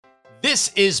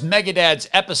This is Megadad's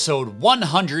episode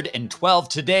 112.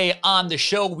 Today on the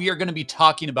show, we are going to be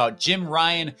talking about Jim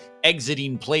Ryan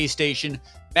exiting PlayStation,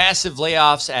 massive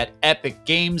layoffs at Epic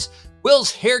Games,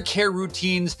 Will's hair care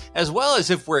routines, as well as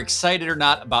if we're excited or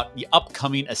not about the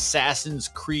upcoming Assassin's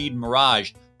Creed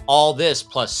Mirage. All this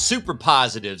plus super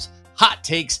positives, hot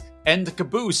takes, and the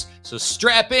caboose. So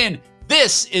strap in.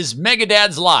 This is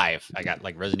Megadad's Live. I got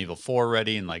like Resident Evil 4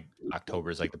 ready, and like October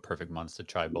is like the perfect month to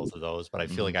try both of those. But I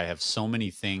feel like I have so many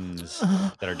things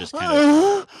that are just kind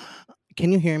of.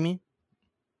 Can you hear me?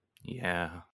 Yeah.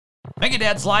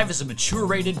 Megadad's Live is a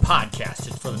mature-rated podcast.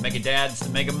 It's for the Megadads, the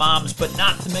Mega Moms, but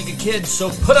not the Mega Kids. So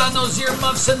put on those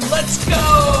earmuffs and let's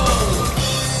go!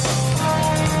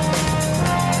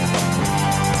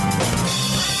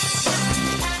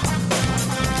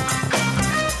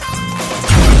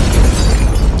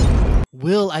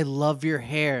 Will, I love your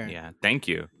hair. Yeah. Thank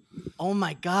you. Oh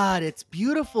my God, it's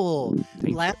beautiful.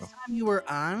 Thank Last you. time you were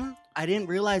on, I didn't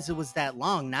realize it was that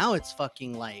long. Now it's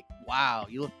fucking like, wow,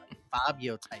 you look like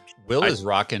Fabio type shit. Will is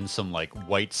rocking some like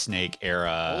White Snake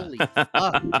era. Holy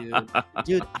fuck, dude.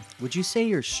 Dude, would you say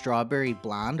you're strawberry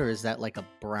blonde or is that like a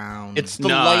brown? It's the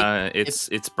light.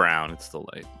 It's brown. It's the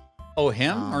light. Oh,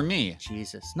 him Oh, or me?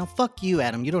 Jesus. No, fuck you,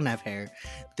 Adam. You don't have hair.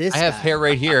 This I have guy- hair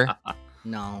right here.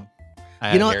 No. I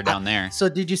You have know hair what? down there. So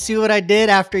did you see what I did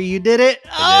after you did it?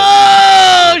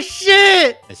 I Oh,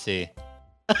 shit. I see.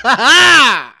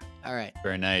 All right.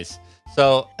 Very nice.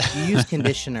 So, You use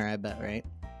conditioner, I bet, right?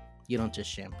 You don't just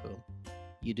shampoo.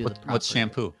 You do the proper. what's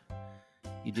shampoo?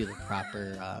 You do the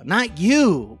proper. Not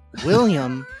you,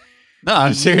 William. No,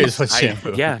 I'm serious. What's shampoo?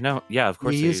 Of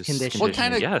course. You I use conditioner. What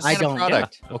kind of, Yes. kind I don't- of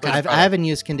product? What kind of I product? haven't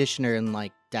used conditioner in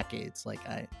like decades. Like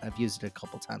I've used it a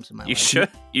couple times in my You life. should.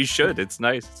 You should. It's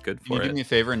nice. It's good Can you for do it. me a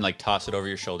favor and like toss it over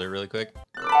your shoulder really quick?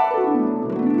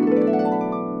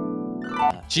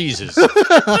 Jesus.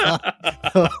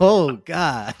 Oh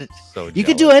God. So You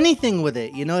could do anything with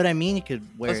it. You know what I mean? You could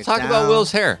wear Let's it talk down. about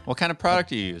Will's hair. What kind of product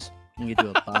do you use? You could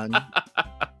do a bun.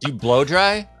 Do you blow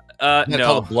dry? You No.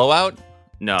 call it blowout?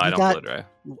 No, I You don't got- blow dry.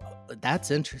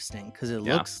 That's interesting because it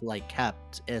Yeah. looks like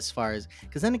kept as far as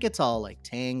because then it gets all like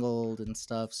tangled and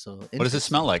stuff. So What does it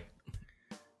smell like?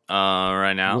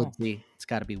 Right now, Woodsy. It's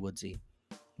got to be woodsy.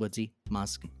 Woodsy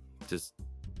musk. just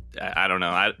I don't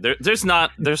know. There's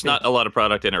not a lot of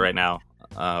product in it right now.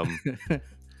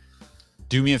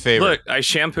 Do me a favor. Look, I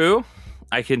shampoo,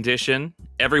 I condition.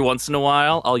 Every once in a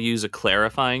while, I'll use a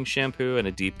clarifying shampoo and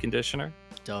a deep conditioner.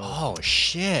 Dope. Oh,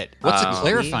 shit. What's a Um,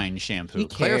 clarifying shampoo? he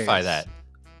Clarify cares. that.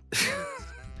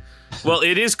 Well,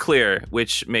 it is clear,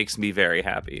 which makes me very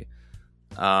happy.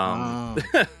 Oh.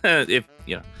 If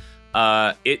you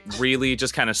know, it really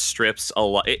just kind of strips a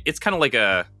lot. It's kind of like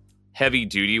a heavy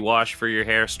duty wash for your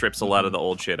hair. Strips a lot of the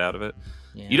old shit out of it.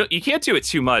 Yeah. You can't do it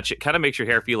too much. It kind of makes your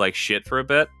hair feel like shit for a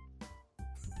bit,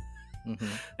 Mhm.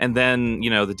 and then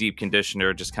the deep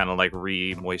conditioner just kind of like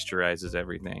re-moisturizes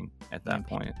everything at that Yeah.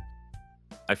 point.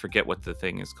 I forget what the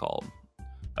thing is called.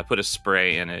 I put a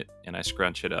spray in it and I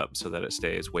scrunch it up so that it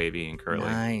stays wavy and curly.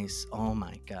 Nice. Oh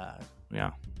my God.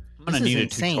 Yeah. I'm gonna This is need a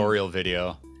insane. tutorial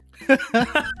video. I'm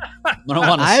gonna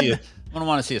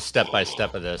want to see a step by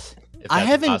step of this. If I that's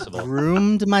haven't possible.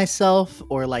 groomed myself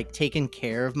or like taken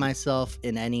care of myself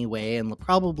in any way in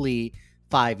probably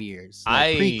 5 years.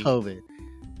 Like pre-COVID.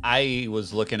 I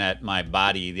was looking at my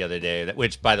body the other day,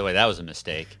 which, by the way, that was a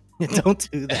mistake. Don't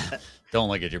do that. Don't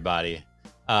look at your body.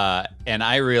 And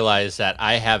I realized that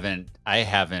I haven't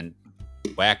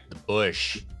whacked the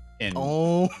bush in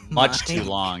Oh, much my too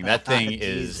long. That thing God,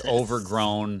 is Jesus.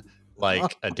 overgrown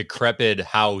like a decrepit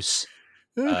house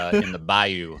in the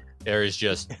bayou. There is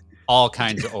just all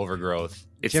kinds of overgrowth.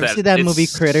 Did you ever see that movie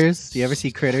Critters? Do you ever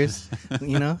see Critters?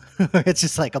 Where it's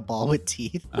just like a ball with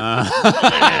teeth.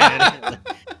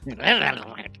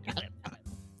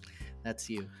 That's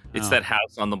you. It's Oh. that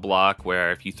house on the block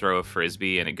where if you throw a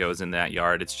frisbee and it goes in that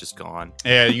yard, it's just gone.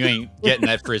 Yeah, you ain't getting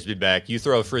that frisbee back. You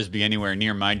throw a frisbee anywhere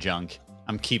near my junk,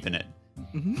 I'm keeping it.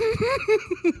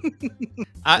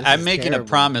 I'm is making terrible. a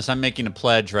promise. I'm making a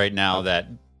pledge right now that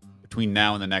between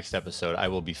now and the next episode, I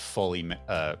will be fully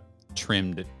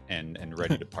trimmed and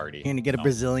ready to party. You're gonna get a No.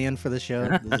 Brazilian for the show.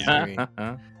 This is great.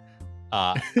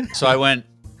 So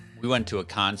we went to a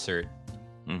concert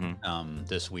Mhm.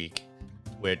 this week,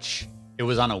 which it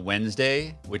was on a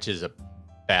Wednesday, which is a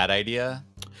bad idea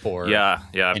for Yeah,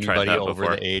 I've tried anybody that over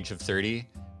before. the age of 30.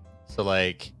 So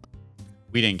like,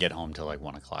 we didn't get home till like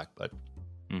 1 o'clock, but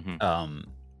Mhm.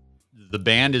 the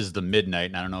band is the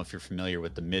Midnight, and I don't know if you're familiar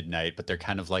with the Midnight, but they're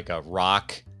kind of like a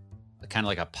rock kind of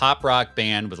like a pop rock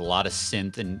band with a lot of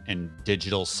synth and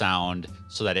digital sound,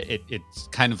 so that it's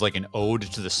kind of like an ode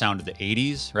to the sound of the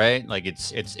 80s, right? Like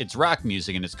it's rock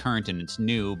music and it's current and it's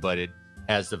new, but it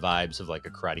has the vibes of like a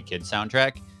Karate Kid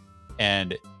soundtrack,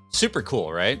 and super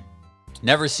cool, right?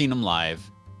 Never seen them live,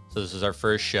 so this is our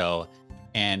first show.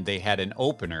 And they had an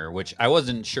opener, which I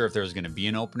wasn't sure if there was going to be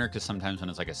an opener, because sometimes when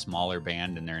it's like a smaller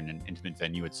band and they're in an intimate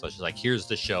venue, it's just like, here's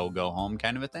the show, go home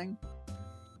kind of a thing.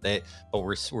 But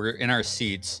we're in our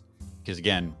seats because,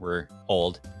 again, we're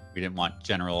old. We didn't want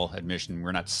general admission.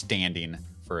 We're not standing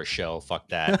for a show. Fuck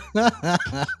that.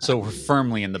 So we're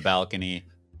firmly in the balcony,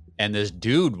 and this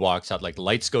dude walks out. Like,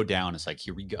 lights go down. It's like,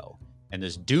 here we go. And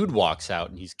this dude walks out,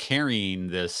 and he's carrying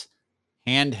this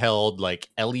handheld, like,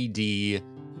 LED,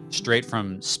 straight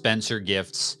from Spencer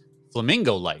Gifts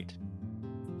flamingo light.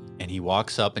 And he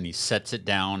walks up and he sets it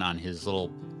down on his little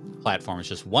platform. It's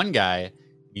just one guy.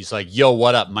 He's like, yo,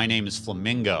 what up? My name is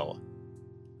Flamingo.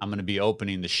 I'm going to be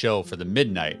opening the show for the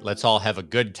midnight. Let's all have a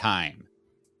good time.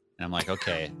 And I'm like,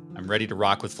 okay, I'm ready to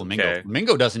rock with Flamingo. Okay.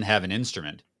 Flamingo doesn't have an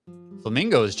instrument.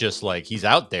 Flamingo is just like, he's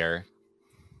out there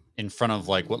in front of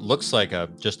like what looks like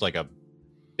just like a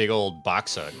big old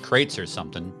box of crates or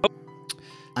something.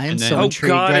 I am so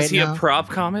intrigued right right is he now. A prop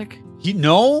comic?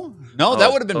 No, that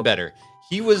would have been better.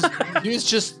 He was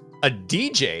just a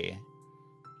DJ,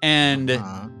 and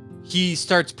he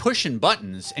starts pushing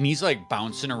buttons, and he's like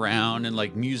bouncing around, and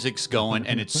like music's going,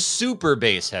 and it's super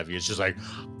bass heavy. It's just like,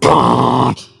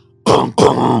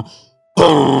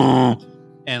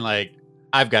 and like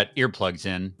I've got earplugs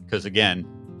in because, again,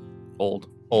 old,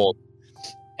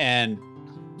 and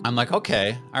I'm like,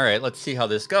 okay, all right, let's see how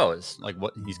this goes. Like,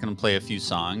 what he's gonna play a few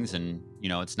songs, and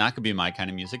it's not gonna be my kind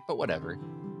of music, but whatever.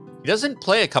 He doesn't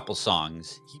play a couple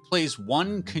songs. He plays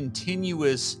one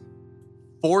continuous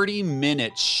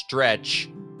 40-minute stretch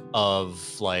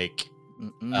of like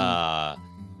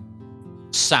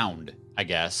sound, I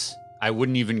guess. I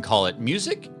wouldn't even call it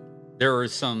music. There were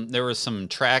some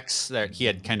tracks that he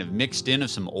had kind of mixed in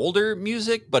of some older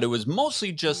music, but it was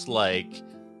mostly just like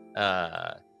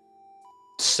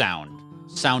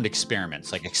sound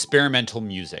experiments, like experimental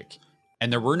music.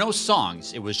 And there were no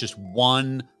songs. It was just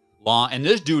one long, and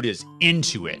this dude is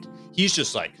into it. He's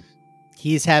just like,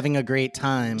 he's having a great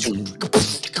time. Yeah.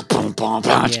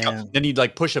 Then he'd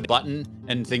like push a button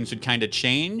and things would kind of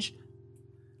change.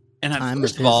 And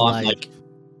first of all, I'm like,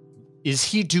 is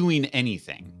he doing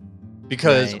anything?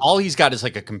 Because all he's got is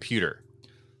like a computer,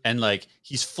 and like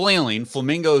he's flailing,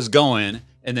 Flamingo's going,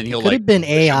 and then he'll could have been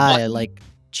AI, like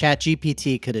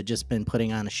ChatGPT could have just been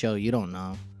putting on a show. You don't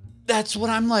know. That's what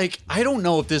I'm like. I don't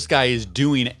know if this guy is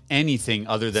doing anything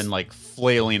other than like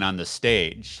flailing on the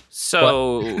stage.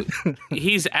 So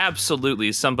he's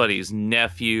absolutely somebody's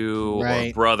nephew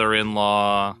or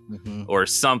brother-in-law or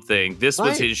something. This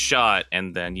was his shot,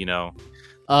 and then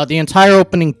the entire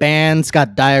opening band's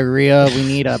got diarrhea. We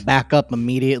need a backup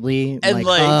immediately. And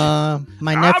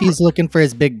my nephew's looking for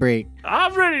his big break.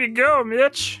 I'm ready to go,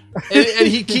 Mitch. and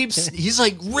he's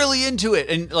like really into it.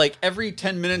 And like every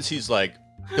 10 minutes, he'll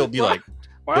be like,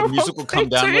 the music will come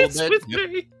down a little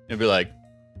bit. He'll be like,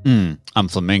 I'm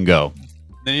Flamingo.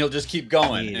 Then he'll just keep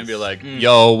going and be like,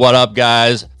 yo, what up,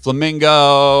 guys?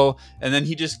 Flamingo. And then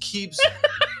he just keeps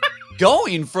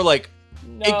going for like,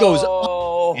 it goes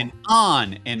on and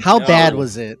on. And how bad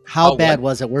was it? How bad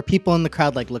was it? Were people in the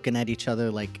crowd like looking at each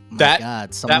other like, my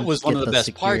God, that was one of the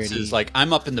best parts is like,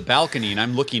 I'm up in the balcony and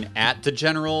I'm looking at the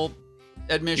general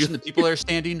admission. The people are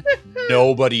standing.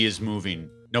 Nobody is moving.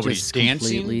 Nobody's just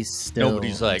dancing. Still,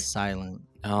 nobody's like silent.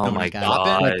 Oh my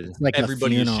God! Like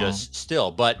everybody's just still.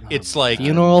 But it's like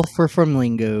funeral for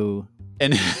Flamingo.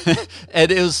 And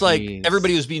it was like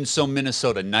everybody was being so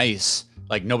Minnesota nice.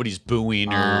 Like nobody's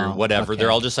booing or whatever. Okay.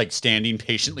 They're all just like standing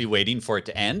patiently waiting for it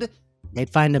to end. They'd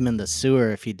find him in the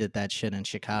sewer if he did that shit in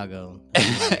Chicago.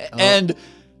 And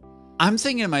I'm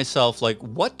thinking to myself, like,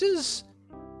 what does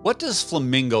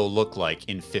Flamingo look like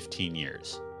in 15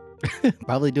 years?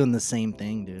 Probably doing the same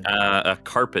thing, dude. A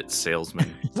carpet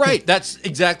salesman. Right. That's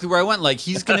exactly where I went. Like,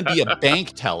 he's going to be a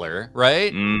bank teller,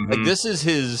 right? Mm-hmm. Like, this is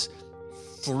his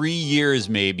 3 years,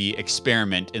 maybe,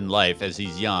 experiment in life as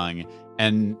he's young.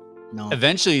 And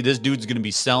eventually, this dude's going to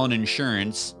be selling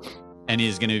insurance, and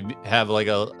he's going to have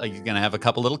a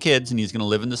couple little kids, and he's going to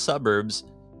live in the suburbs,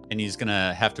 and he's going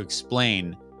to have to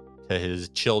explain to his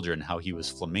children how he was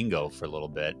Flamingo for a little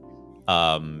bit.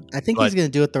 I think he's going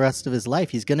to do it the rest of his life.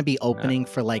 He's going to be opening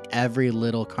for like every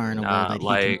little carnival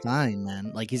that he can find,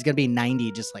 man. Like he's going to be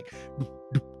 90, just like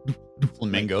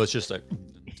Flamingo is just like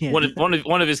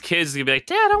one of his kids is going to be like,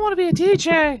 Dad, I want to be a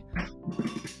DJ.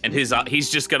 And he's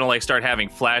just gonna like start having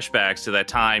flashbacks to that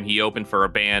time he opened for a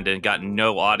band and got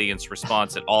no audience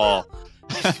response at all.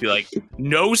 Just be like,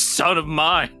 no son of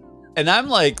mine. And I'm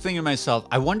like thinking to myself,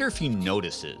 I wonder if he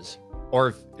notices. Or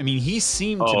if, I mean, he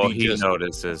seemed to be he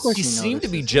notices. He seemed to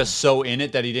be just so in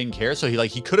it that he didn't care. So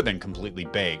he could have been completely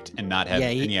baked and not have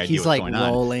any idea what's going on. He's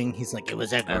like rolling. He's like, it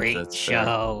was a great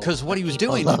show. Because what he was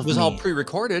doing was all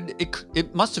pre-recorded.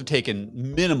 It must have taken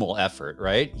minimal effort,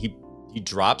 right? He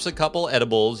drops a couple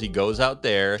edibles. He goes out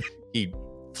there. He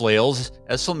flails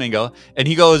as Flamingo, and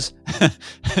he goes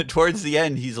towards the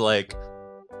end. He's like,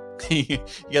 he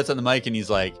gets on the mic and he's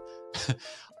like,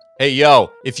 "Hey,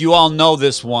 yo, if you all know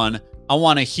this one, I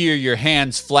want to hear your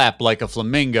hands flap like a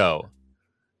flamingo."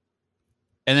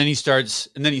 And then he starts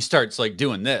like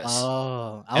doing this.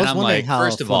 Oh, I was wondering how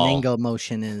flamingo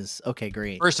motion is. Okay,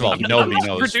 great. First of all, nobody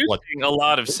knows producing a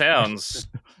lot of sounds.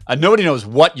 Nobody knows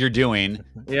what you're doing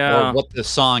or what the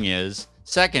song is.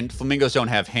 Second, flamingos don't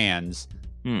have hands.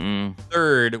 Mm-mm.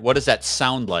 Third, what does that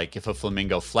sound like if a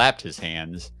flamingo flapped his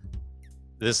hands?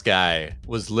 This guy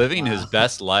was living his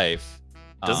best life.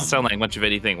 Doesn't sound like much of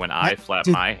anything when I flap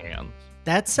my hands.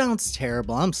 That sounds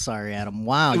terrible. I'm sorry, Adam.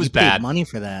 Wow, it was you paid bad money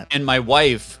for that. And my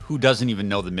wife, who doesn't even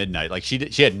know the midnight, like she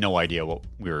had no idea what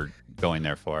we were going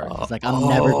there for. It's like, I'm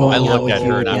never going. I looked at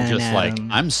her and I'm just Adam.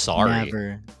 like, I'm sorry.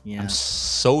 Never. Yeah. I'm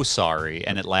so sorry.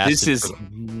 And it lasted. This is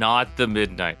not the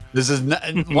midnight. This is not,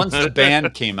 once the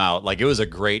band came out, like it was a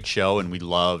great show and we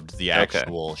loved the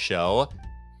actual show.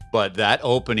 But that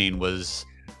opening was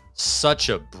such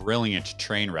a brilliant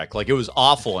train wreck. Like it was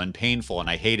awful and painful and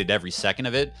I hated every second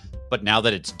of it. But now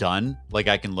that it's done, like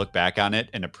I can look back on it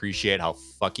and appreciate how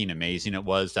fucking amazing it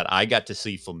was that I got to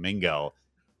see Flamingo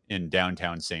in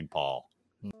downtown St. Paul.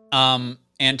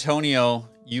 Antonio,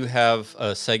 you have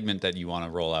a segment that you want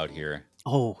to roll out here.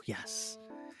 Oh, yes.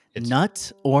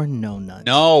 Nut or no nut?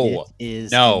 No. It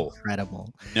is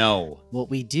incredible. No. What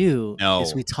we do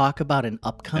is we talk about an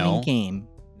upcoming game.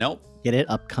 Nope. Get it?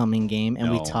 Upcoming game.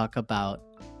 And we talk about,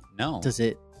 does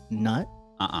it nut?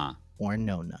 Or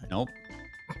no nut? Nope.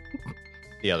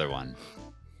 The other one.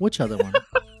 Which other one?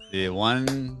 The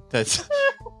one that's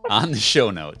on the show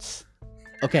notes.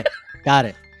 Okay, got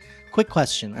it. Quick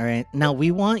question, all right? Now, we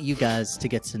want you guys to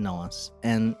get to know us,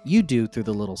 and you do through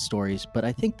the little stories, but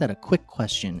I think that a quick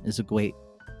question is a great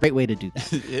way to do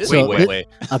that. Wait.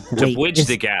 To bridge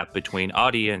the gap between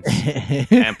audience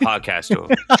and podcaster.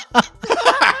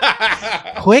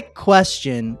 Quick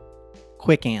question,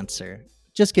 quick answer.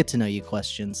 Just get to know you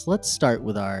questions. Let's start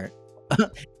with our...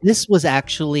 This was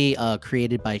actually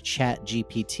created by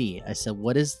ChatGPT. I said,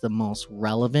 what is the most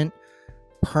relevant,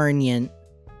 pertinent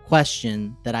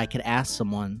question that I could ask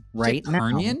someone right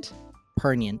now?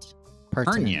 Pertinent.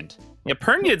 Yeah,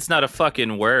 pertinent's not a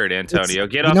fucking word, Antonio.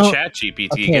 Get off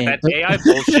ChatGPT. Okay. Get that AI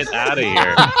bullshit out of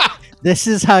here. This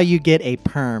is how you get a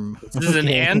perm. This is an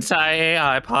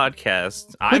anti-AI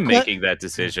podcast. I'm making that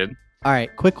decision. All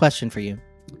right, quick question for you.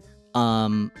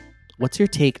 What's your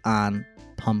take on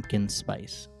pumpkin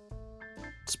spice?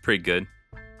 It's pretty good.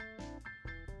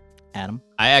 Adam?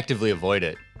 I actively avoid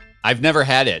it. I've never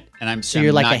had it, and So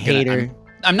you're like a hater?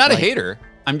 I'm not a hater.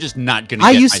 I'm just not going to. I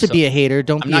used to be a hater.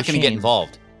 I'm not going to get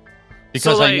involved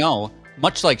because I know,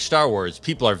 much like Star Wars,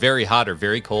 people are very hot or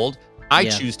very cold. I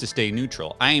choose to stay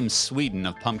neutral. I am Sweden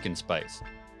of pumpkin spice.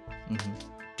 Mm-hmm.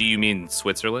 Do you mean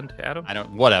Switzerland, Adam? I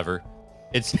don't. Whatever.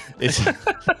 It's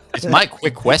my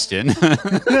quick question.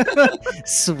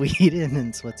 Sweden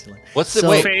and Switzerland. What's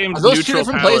the famed are those neutral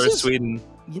two different power places?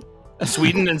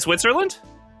 Sweden and Switzerland?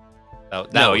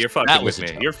 No, you're fucking with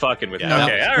me. You're fucking with me.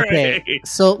 Okay, all right. Okay.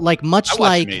 So, like, much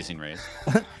like Amazing Race,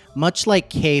 much like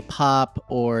K-pop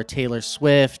or Taylor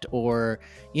Swift or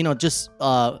just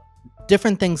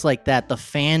different things like that, the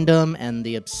fandom and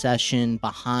the obsession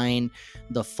behind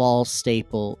the fall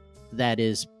staple that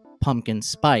is pumpkin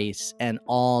spice and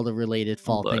all the related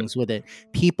fall things with it.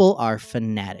 People are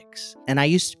fanatics. And I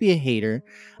used to be a hater.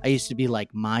 I used to be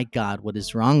like, my God, what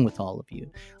is wrong with all of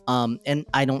you? And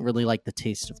I don't really like the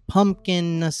taste of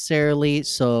pumpkin necessarily.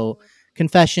 So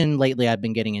confession, lately I've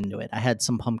been getting into it. I had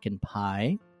some pumpkin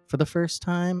pie for the first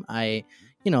time. I,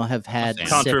 have had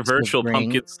controversial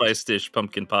pumpkin spice dish,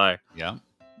 pumpkin pie.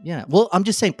 Yeah. Well, I'm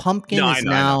just saying pumpkin is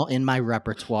now in my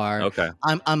repertoire. Okay.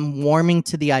 I'm warming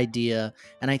to the idea,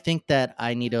 and I think that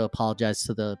I need to apologize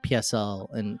to the PSL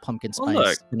and pumpkin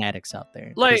spice fanatics out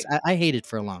there. Like, I hated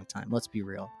for a long time. Let's be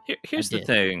real. Here's the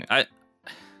thing.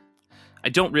 I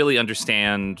don't really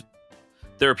understand.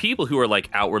 There are people who are like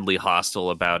outwardly hostile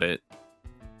about it.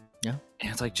 Yeah.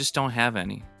 And it's like, just don't have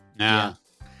any. Yeah.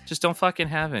 Just don't fucking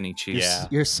have any, Chiefs. Yeah.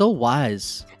 You're so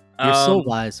wise. You're so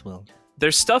wise, Will.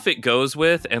 there's stuff it goes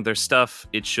with, and there's stuff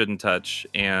it shouldn't touch,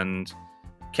 and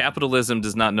capitalism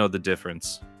does not know the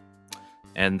difference,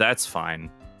 and that's fine.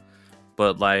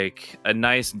 But like a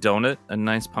nice donut, a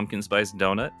nice pumpkin spice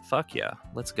donut, fuck yeah,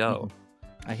 let's go.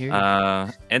 I hear you.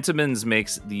 Entenmann's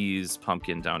makes these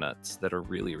pumpkin donuts that are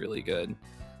really, really good.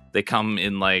 They come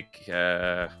in like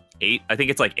 8. I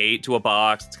think it's like 8 to a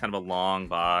box. It's kind of a long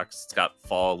box. It's got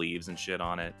fall leaves and shit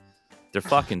on it. They're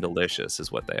fucking delicious,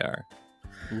 is what they are.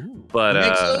 Ooh. But Who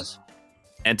makes those?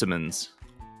 Entenmann's.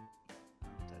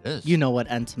 That is. You know what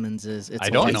Entenmann's is. It's I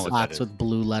don't white know what that box is. with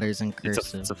blue letters and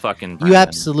cursive. It's a fucking brand. You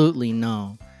absolutely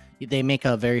know. They make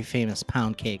a very famous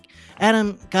pound cake.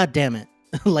 Adam, God damn it.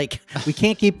 Like, we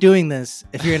can't keep doing this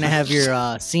if you're going to have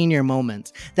your senior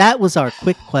moments. That was our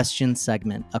quick question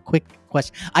segment. A quick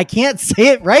question. I can't say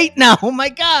it right now. Oh, my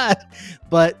God.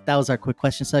 But that was our quick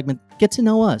question segment. Get to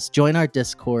know us. Join our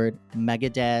Discord,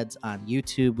 Megadads on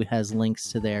YouTube. We has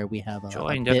links to there. We have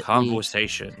Join the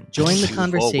conversation. Join the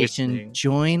conversation.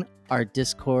 Join our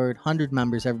Discord. 100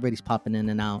 members. Everybody's popping in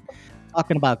and out,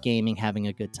 talking about gaming, having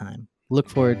a good time. Look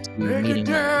forward to meeting you.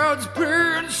 Dad's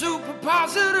being super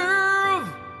positive.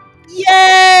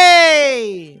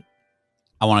 Yay!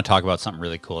 I want to talk about something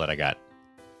really cool that I got.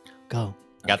 Go.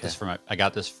 I got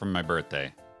this from my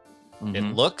birthday.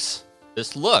 Mm-hmm.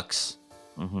 This looks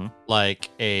like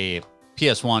a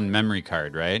PS1 memory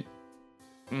card, right?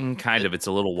 Kind of. It's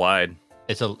a little wide.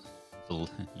 It's a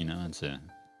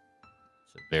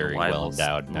very well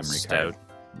endowed memory card.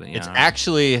 Yeah. It's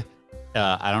actually,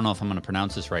 I don't know if I'm going to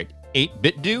pronounce this right.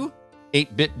 8-bit do,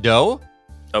 8-bit dough.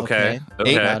 Okay.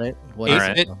 Got it. What is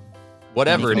Eight-bit, it?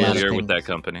 whatever it is. Familiar with that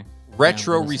company.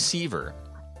 Retro Yeah, receiver.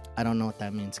 I don't know what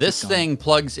that means. This thing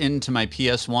plugs into my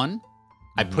PS1.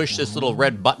 I push this little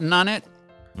red button on it,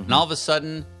 and all of a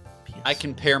sudden, I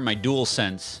can pair my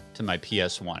DualSense to my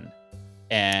PS1.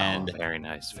 And very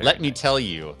nice. let me tell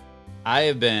you, I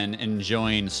have been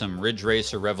enjoying some Ridge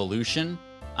Racer Revolution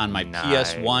on my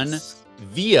PS1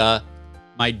 via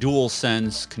my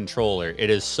DualSense controller. It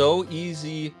is so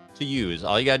easy to use.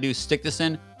 All you gotta do is stick this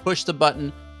in, push the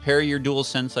button, pair your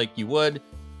DualSense like you would.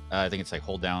 I think it's like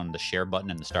hold down the share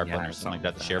button and the start button or something like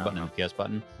that. The share button and the PS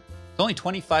button. It's only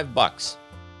 $25.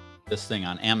 This thing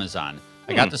on Amazon.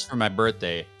 I got this for my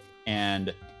birthday,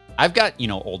 and I've got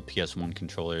old PS1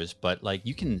 controllers, but like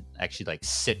you can actually like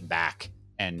sit back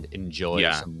and enjoy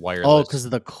some wireless. Oh, because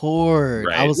of the cord.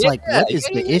 Right. I was like, what is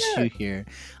the issue here?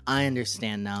 I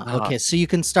understand now. Okay, so you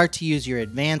can start to use your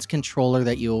advanced controller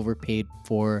that you overpaid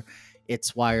for.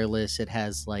 It's wireless. It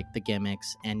has like the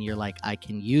gimmicks, and you're like, I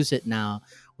can use it now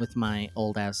with my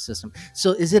old ass system.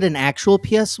 So is it an actual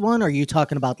PS1, or are you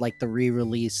talking about like the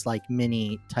re-release like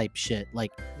mini type shit?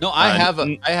 Like no, I have a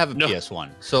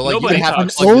PS1. So like nobody you have an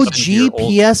talks to plug OG this into your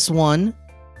old- PS1?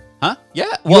 Huh? Yeah.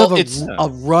 You Well, have it's a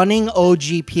running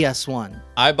OG PS1.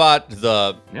 I bought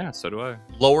the so do I.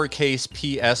 lowercase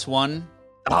PS1.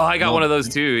 Oh, I got one of those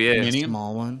too. Yeah. Mini.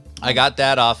 Small one. I got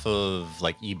that off of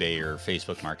like eBay or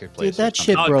Facebook Marketplace. Dude, that or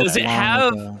shit something. broke does it long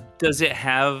have? ago. Does it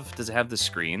have the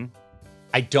screen?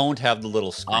 I don't have the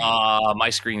little screen.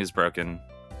 My screen is broken.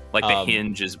 Like the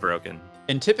hinge is broken.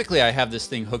 And typically I have this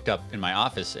thing hooked up in my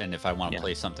office, and if I want to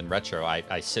play something retro,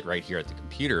 I sit right here at the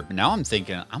computer. But now I'm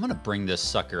thinking I'm going to bring this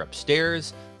sucker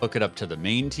upstairs, hook it up to the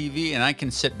main TV, and I can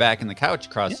sit back in the couch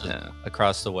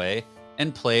across the way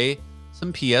and play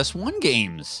some PS1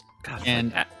 games. God,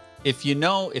 and if you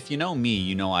know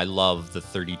me, I love the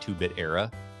 32-bit era.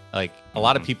 Like a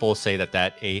lot of people say that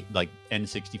like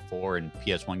N64 and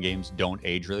PS1 games don't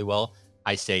age really well.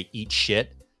 I say eat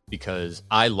shit, because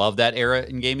I love that era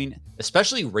in gaming,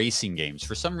 especially racing games.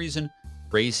 For some reason,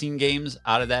 racing games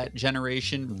out of that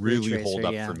generation really hold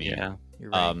up for me. Yeah, you're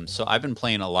right. So I've been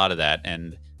playing a lot of that,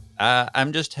 and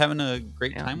I'm just having a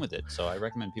great time with it. So I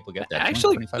recommend people get that.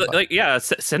 Actually,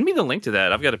 $25. send me the link to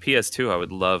that. I've got a PS2. I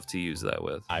would love to use that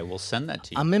with. I will send that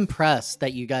to you. I'm impressed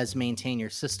that you guys maintain your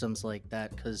systems like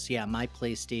that, because my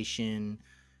PlayStation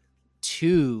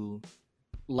 2,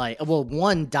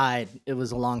 one died, it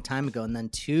was a long time ago, and then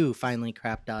 2 finally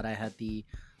crapped out. I had the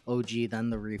OG,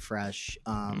 then the refresh.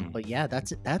 But yeah,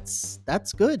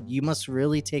 that's good. You must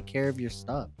really take care of your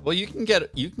stuff. Well, you can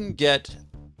get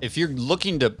if you're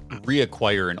looking to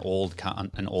reacquire an old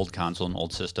console, an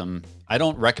old system. I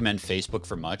don't recommend Facebook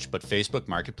for much, but Facebook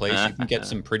Marketplace, you can get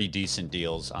some pretty decent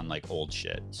deals on like old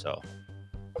shit. So,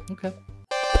 okay.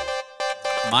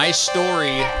 My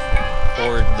story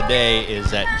for the day is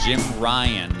that Jim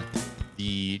Ryan,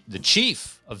 the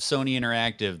chief of Sony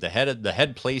Interactive, the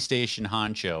head PlayStation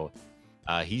honcho,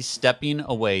 he's stepping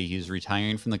away. He's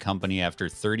retiring from the company after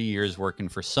 30 years working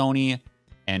for Sony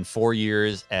and 4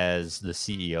 years as the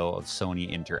CEO of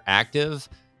Sony Interactive.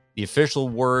 The official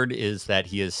word is that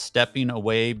he is stepping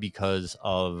away because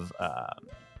of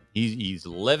he's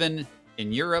living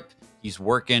in Europe, he's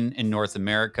working in North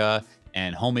America,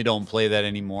 and homie don't play that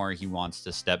anymore. He wants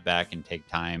to step back and take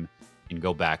time and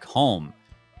go back home.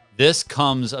 This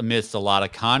comes amidst a lot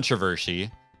of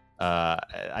controversy.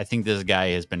 I think this guy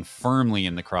has been firmly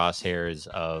in the crosshairs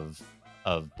of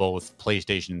both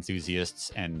PlayStation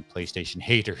enthusiasts and PlayStation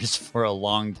haters for a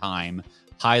long time,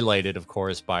 highlighted, of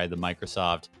course, by the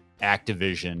Microsoft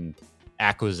Activision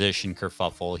acquisition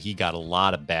kerfuffle. He got a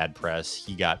lot of bad press.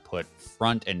 He got put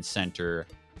front and center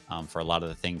for a lot of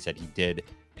the things that he did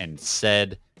and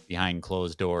said behind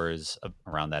closed doors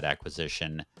around that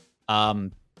acquisition.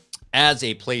 As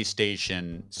a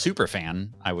PlayStation super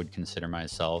fan, I would consider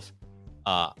myself.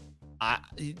 A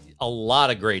lot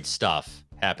of great stuff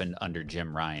happened under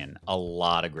Jim Ryan. A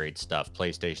lot of great stuff.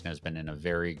 PlayStation has been in a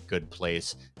very good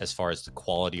place as far as the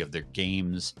quality of their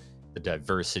games, the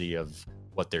diversity of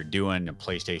what they're doing. The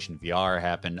PlayStation VR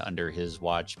happened under his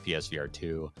watch, PSVR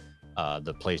 2.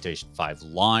 The PlayStation 5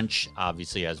 launch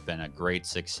obviously has been a great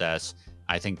success.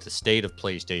 I think the state of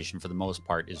PlayStation, for the most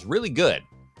part, is really good.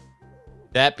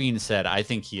 That being said, I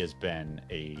think he has been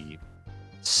a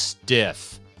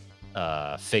stiff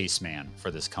face man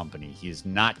for this company. He is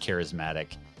not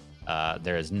charismatic.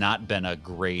 There has not been a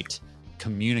great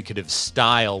communicative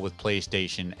style with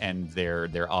PlayStation and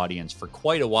their audience for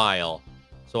quite a while.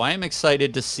 So I am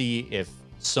excited to see if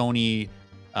Sony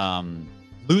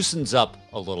loosens up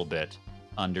a little bit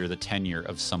under the tenure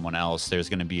of someone else. There's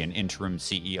going to be an interim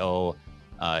CEO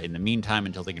in the meantime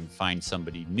until they can find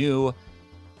somebody new.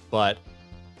 But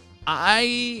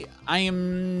I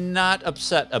am not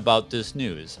upset about this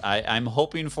news. I'm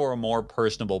hoping for a more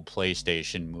personable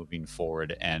PlayStation moving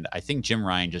forward, and I think Jim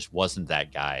Ryan just wasn't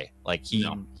that guy. Like he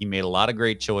made a lot of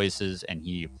great choices, and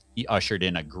he ushered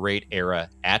in a great era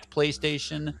at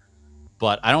PlayStation.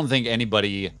 But I don't think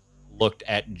anybody looked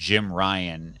at Jim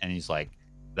Ryan and he's like,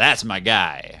 "That's my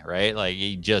guy," right? Like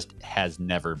he just has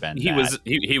never been. He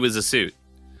was a suit.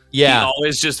 Yeah, he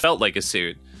always just felt like a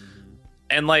suit.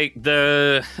 And like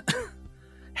the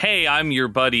hey, I'm your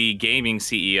buddy gaming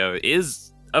CEO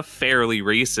is a fairly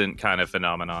recent kind of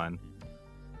phenomenon.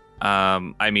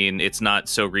 I mean, it's not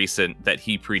so recent that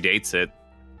he predates it,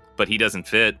 but he doesn't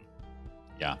fit.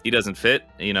 Yeah. He doesn't fit,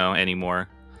 anymore.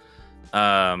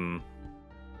 Like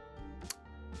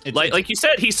you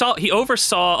said, he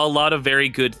oversaw a lot of very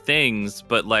good things,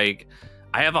 but like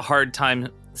I have a hard time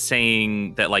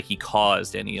saying that like he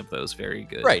caused any of those very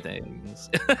good things.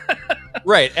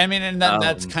 Right. I mean, and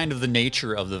that's kind of the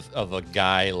nature of a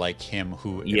guy like him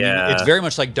who, I mean, it's very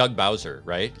much like Doug Bowser,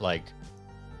 right? Like,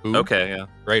 who? Okay, yeah.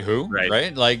 Right, who?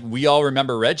 Right? Like, we all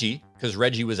remember Reggie, because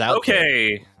Reggie was out there.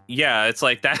 Okay, yeah, it's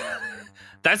like that.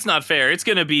 That's not fair. It's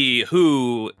going to be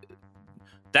who...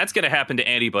 That's going to happen to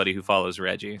anybody who follows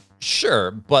Reggie.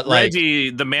 Sure, but like... Reggie,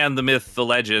 the man, the myth, the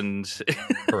legend.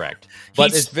 Correct.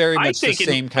 But it's very much the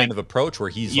same kind of approach where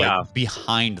he's like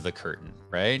behind the curtain,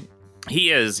 right?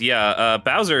 He is, yeah.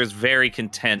 Bowser is very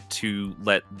content to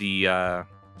let the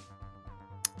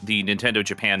Nintendo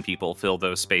Japan people fill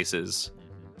those spaces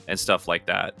and stuff like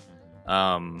that.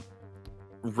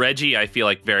 Reggie, I feel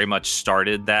like, very much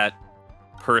started that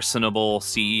personable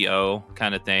CEO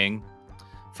kind of thing,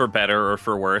 for better or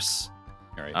for worse.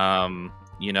 Right. I'm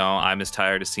as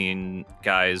tired of seeing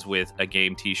guys with a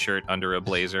game T-shirt under a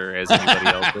blazer as anybody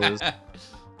else is.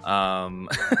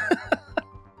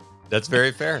 That's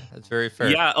very fair. That's very fair.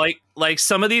 Yeah, like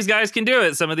some of these guys can do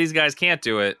it. Some of these guys can't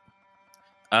do it.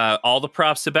 All the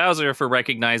props to Bowser for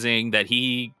recognizing that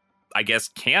he, I guess,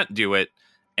 can't do it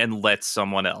and lets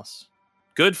someone else.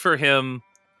 Good for him.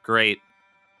 Great.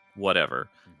 Whatever.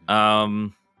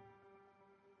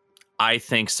 I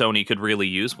think Sony could really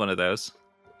use one of those.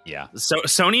 Yeah. So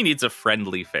Sony needs a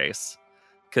friendly face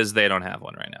because they don't have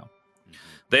one right now.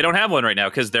 They don't have one right now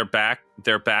because they're back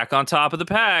on top of the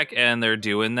pack and they're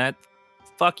doing that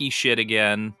fucky shit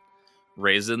again,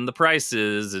 raising the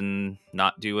prices and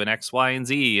not doing X, Y, and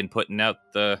Z and putting out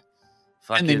the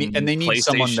fucking and they need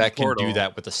someone that can portal. do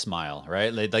that with a smile,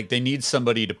 right? Like they need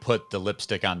somebody to put the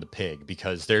lipstick on the pig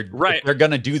because if they're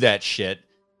gonna do that shit.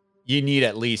 You need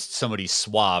at least somebody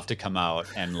suave to come out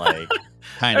and like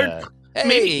kind of,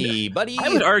 hey, buddy. I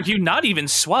would argue not even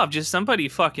suave, just somebody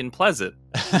fucking pleasant.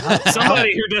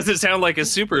 Somebody who doesn't sound like a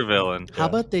supervillain. How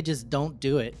about they just don't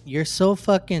do it? You're so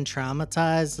fucking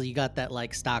traumatized. You got that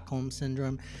like Stockholm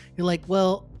syndrome. You're like,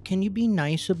 well, can you be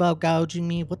nice about gouging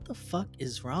me? What the fuck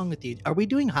is wrong with you? Are we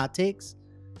doing hot takes?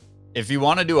 If you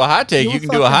want to do a hot take, you can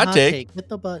do a hot take. Hit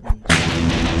the button.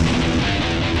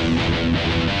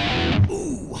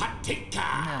 Ooh, hot take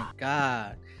time. Oh my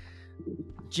God.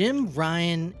 Jim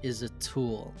Ryan is a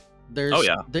tool.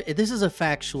 This is a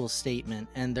factual statement,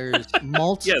 and there's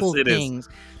multiple things.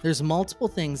 There's multiple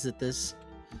things that this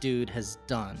dude has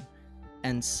done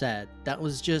and said that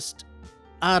was just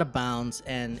out of bounds,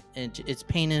 and it's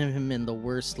painting him in the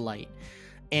worst light.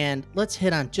 And let's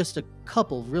hit on just a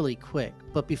couple really quick.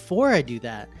 But before I do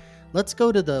that, let's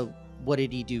go to the what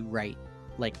did he do right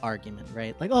argument,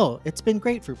 right? Like, oh, it's been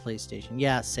great for PlayStation.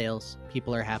 Yeah, sales,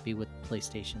 people are happy with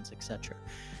PlayStations, etc.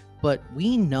 But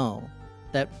we know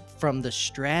that from the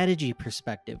strategy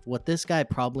perspective, what this guy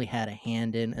probably had a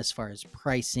hand in as far as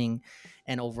pricing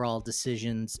and overall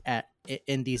decisions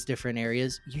in these different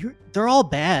areas, they're all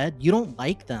bad. You don't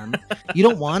like them. You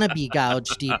don't want to be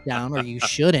gouged deep down, or you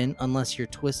shouldn't unless you're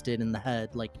twisted in the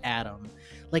head like Adam.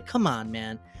 Like, come on,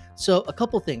 man. So a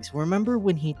couple things. Remember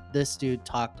when this dude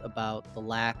talked about the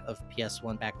lack of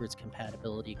PS1 backwards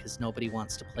compatibility because nobody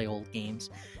wants to play old games?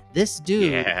 This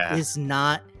dude is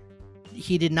not...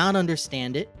 He did not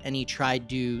understand it, and he tried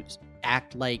to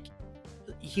act like...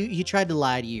 He tried to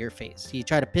lie to your face. He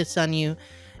tried to piss on you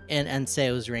and say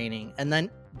it was raining. And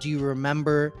then, do you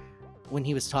remember when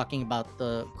he was talking about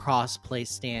the cross-play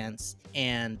stance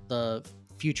and the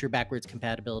future backwards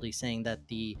compatibility, saying that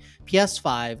the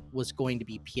PS5 was going to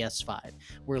be PS5?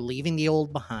 We're leaving the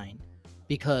old behind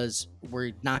because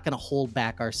we're not going to hold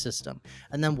back our system.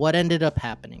 And then what ended up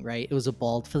happening, right? It was a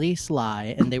bald-faced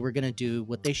lie, and they were going to do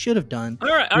what they should have done. All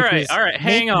right.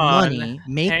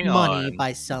 Make money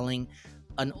by selling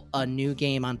a new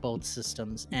game on both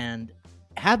systems and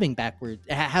having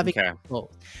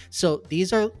both. So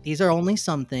these are only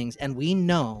some things, and we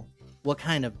know what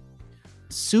kind of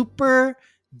super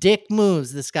dick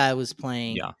moves this guy was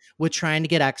playing with trying to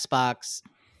get Xbox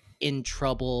in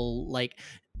trouble, like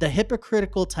the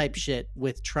hypocritical type shit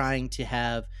with trying to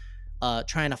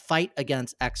fight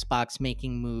against Xbox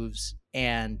making moves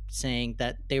and saying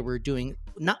that they were doing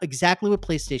not exactly what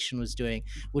PlayStation was doing,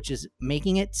 which is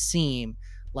making it seem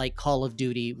like Call of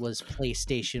Duty was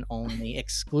PlayStation only,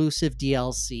 exclusive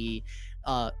DLC,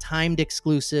 timed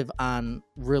exclusive on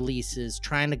releases,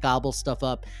 trying to gobble stuff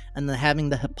up, and then having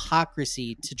the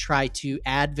hypocrisy to try to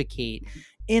advocate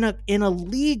in a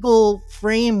legal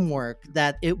framework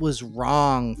that it was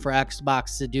wrong for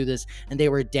Xbox to do this and they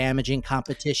were damaging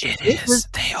competition. They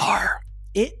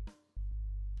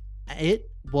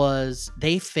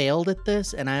failed at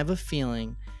this, and I have a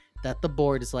feeling that the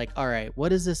board is like, all right,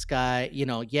 what is this guy?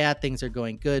 Things are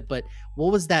going good, but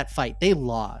what was that fight? They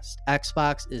lost.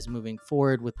 Xbox is moving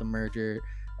forward with the merger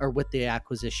or with the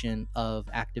acquisition of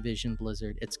Activision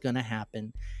Blizzard. It's going to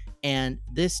happen. And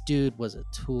this dude was a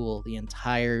tool the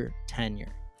entire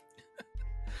tenure.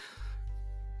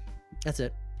 That's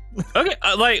it.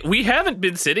 Okay, we haven't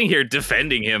been sitting here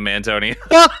defending him, Antonio.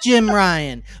 Fuck Jim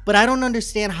Ryan. But I don't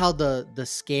understand how the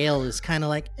scale is kind of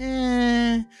like,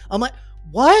 I'm like,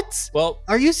 what? Well,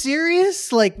 are you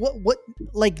serious? Like, what?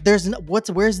 Like,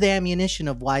 where's the ammunition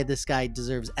of why this guy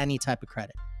deserves any type of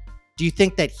credit? Do you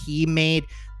think that he made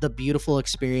the beautiful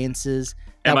experiences?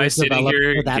 Am I sitting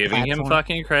here giving him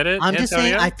fucking credit? I'm just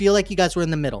saying, I feel like you guys were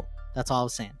in the middle. That's all I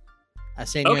was saying. I was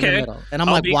saying you're in the middle. And I'm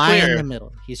like, why in the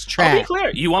middle? He's trash. I'll be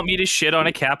clear. You want me to shit on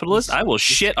a capitalist? I will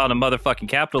shit on a motherfucking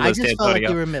capitalist, I just felt like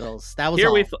you were middles. That was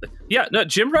all.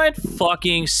 Jim Ryan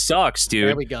fucking sucks, dude.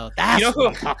 There we go. That's what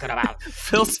I'm talking about.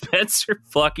 Phil Spencer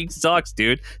fucking sucks,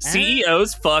 dude.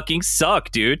 CEOs fucking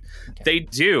suck, dude. Okay. They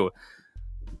do.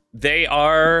 They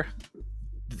are...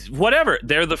 whatever.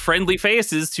 They're the friendly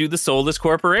faces to the soulless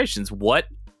corporations.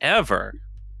 Whatever.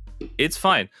 It's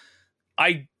fine.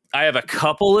 I have a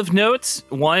couple of notes.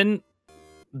 One,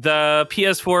 the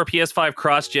PS4, PS5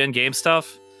 cross-gen game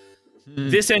stuff.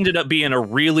 This ended up being a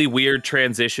really weird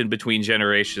transition between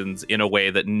generations in a way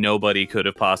that nobody could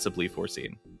have possibly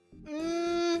foreseen.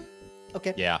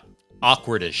 Okay. Yeah.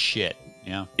 Awkward as shit.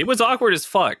 Yeah. It was awkward as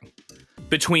fuck.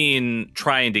 Between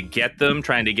trying to get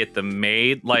them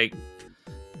made. Like,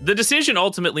 the decision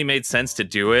ultimately made sense to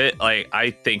do it. Like,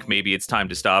 I think maybe it's time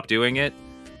to stop doing it.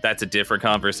 That's a different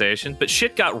conversation. But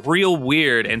shit got real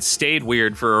weird and stayed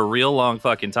weird for a real long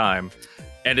fucking time.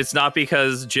 And it's not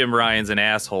because Jim Ryan's an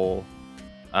asshole.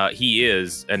 He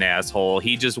is an asshole.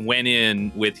 He just went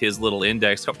in with his little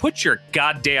index. Put your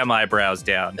goddamn eyebrows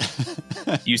down,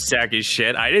 you sack of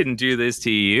shit. I didn't do this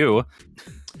to you.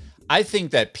 I think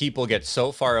that people get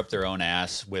so far up their own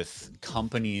ass with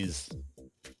companies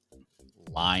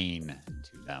lying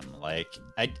to them. Like,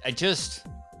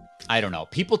 I don't know.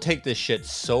 People take this shit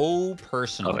so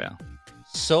personally. Oh, yeah.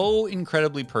 So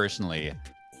incredibly personally.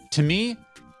 To me,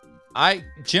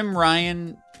 Jim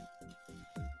Ryan,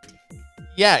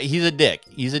 yeah, he's a dick.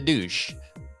 He's a douche.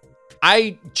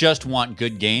 I just want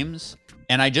good games,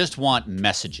 And I just want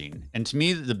messaging. And to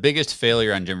me, the biggest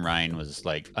failure on Jim Ryan was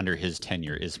like under his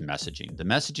tenure is messaging. The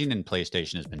messaging in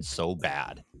PlayStation has been so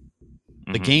bad.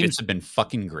 The games have been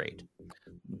fucking great.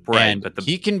 Right. And But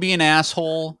he can be an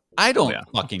asshole. I don't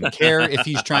fucking care if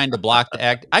he's trying to block the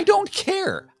act. I don't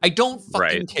care. I don't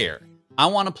fucking care. I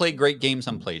want to play great games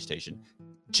on PlayStation.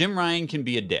 Jim Ryan can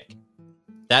be a dick.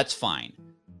 That's fine.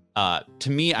 To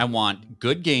me, I want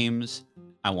good games.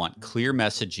 I want clear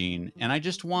messaging, and I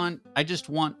just want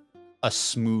a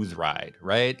smooth ride,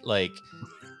 right? Like,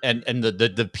 and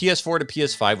the PS4 to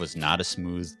PS5 was not a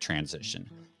smooth transition.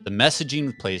 The messaging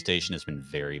with PlayStation has been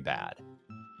very bad.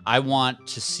 I want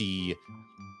to see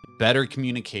better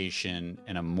communication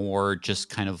and a more just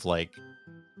kind of like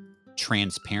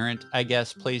transparent, I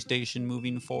guess, PlayStation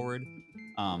moving forward.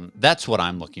 That's what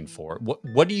I'm looking for.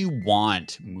 What do you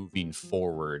want moving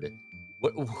forward?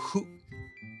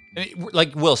 I mean,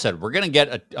 like Will said, we're going to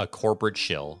get a corporate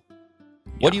shill.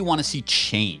 What do you want to see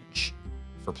change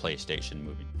for PlayStation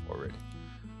moving forward?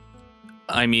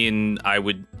 I mean,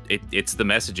 it's the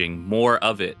messaging, more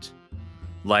of it.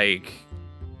 Like,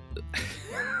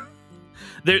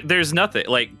 there's nothing.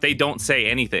 Like, they don't say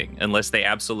anything unless they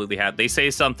absolutely have. They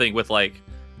say something with, like,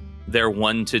 their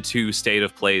 1 to 2 state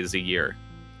of plays a year.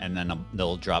 And then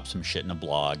they'll drop some shit in a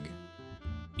blog.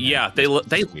 Yeah, they love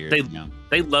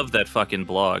that fucking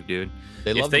blog, dude.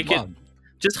 They love the blog. Could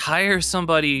just hire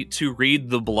somebody to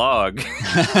read the blog.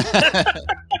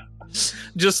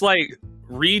 Just like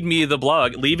read me the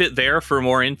blog, leave it there for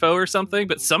more info or something.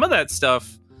 But some of that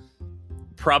stuff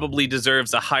probably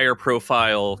deserves a higher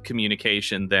profile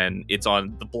communication than it's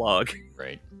on the blog.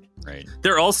 Right.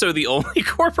 They're also the only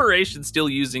corporation still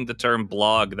using the term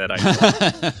blog that I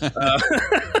know.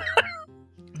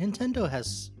 Nintendo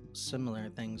has similar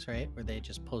things, right? Where they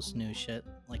just post new shit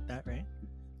like that, right?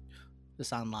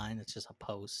 Just online, it's just a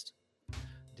post.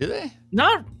 Do they?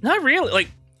 Not really. Like,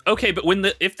 okay, but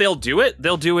if they'll do it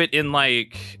in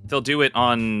like they'll do it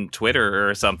on Twitter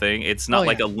or something. It's not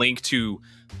like a link to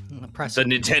the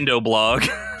Nintendo blog.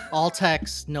 All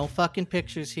text, no fucking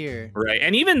pictures here. Right.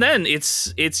 And even then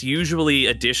it's usually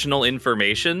additional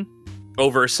information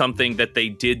over something that they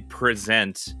did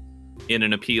present in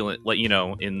an appealing, like, you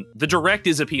know, in the Direct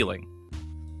is appealing.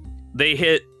 They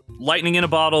hit lightning in a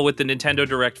bottle with the Nintendo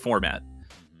Direct format.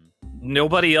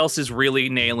 Nobody else is really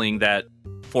nailing that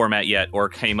format yet or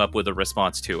came up with a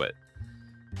response to it.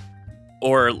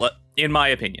 Or in my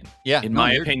opinion. Yeah. In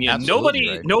my opinion,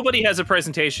 nobody has a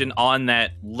presentation on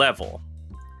that level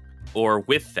or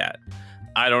with that.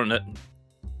 I don't know.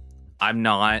 I'm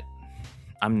not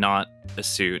a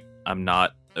suit. I'm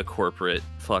not a corporate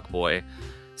fuckboy.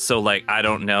 So, like, I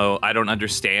don't know. I don't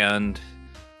understand.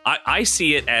 I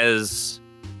see it as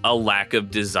a lack of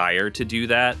desire to do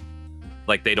that.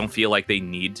 Like, they don't feel like they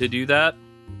need to do that.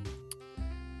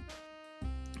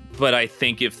 But I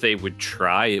think if they would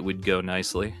try, it would go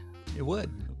nicely. It would.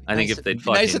 I think if they'd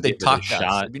fucking nice if they talked a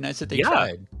shot. It'd be nice if they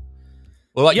tried.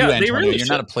 What about you, Antonio? Really You're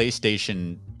not a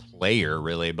PlayStation player,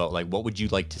 really, but like, what would you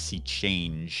like to see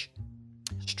change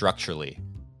structurally?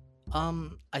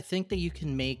 I think that you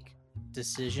can make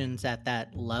decisions at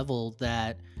that level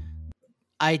that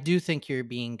I do think you're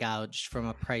being gouged from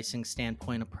a pricing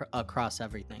standpoint across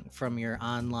everything, from your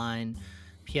online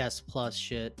PS Plus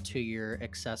shit to your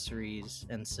accessories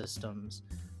and systems.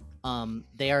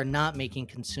 They are not making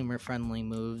consumer friendly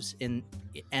moves and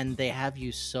they have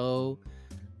you so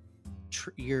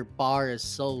your bar is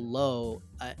so low.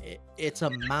 It's a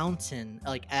mountain.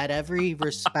 Like, at every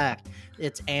respect,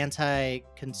 it's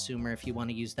anti-consumer, if you want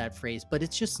to use that phrase, but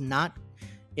it's just not.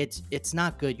 It's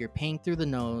not good. You're paying through the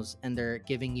nose, and they're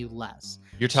giving you less.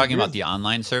 You're talking about the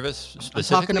online service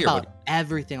specifically? I'm talking about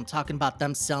everything. I'm talking about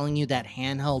them selling you that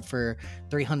handheld for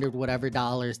 $300 whatever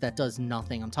that does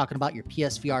nothing. I'm talking about your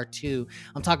PSVR 2.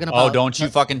 I'm talking about. Oh, don't you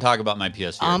fucking talk about my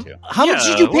PSVR 2. How much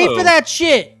did you pay for that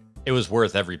shit? It was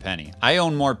worth every penny. I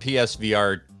own more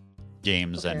PSVR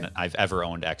games than I've ever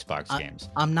owned Xbox games.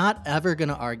 I'm not ever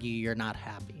gonna argue you're not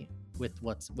happy with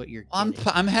what you're getting.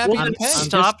 I'm happy to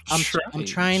pay. I'm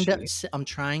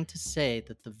trying to say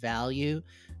that the value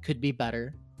could be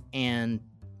better, and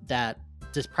that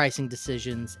just pricing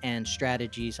decisions and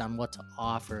strategies on what to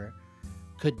offer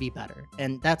could be better.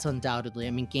 And that's undoubtedly,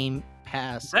 I mean, Game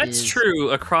Pass That's true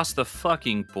across the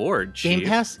fucking board, Chief. Game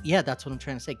Pass, yeah, that's what I'm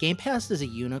trying to say. Game Pass is a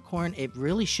unicorn. It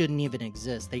really shouldn't even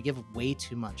exist. They give way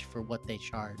too much for what they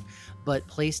charge. But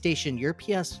PlayStation, your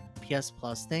PS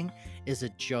Plus thing is a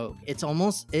joke. It's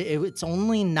almost, it's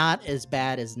only not as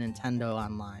bad as Nintendo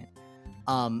Online.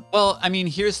 Well, I mean,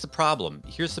 here's the problem.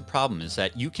 Is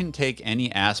that you can take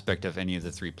any aspect of any of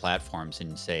the three platforms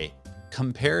and say,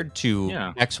 compared to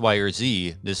Yeah. X, Y, or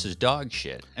Z, this is dog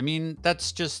shit. I mean,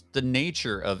 that's just the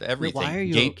nature of everything. Why are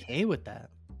you okay with that?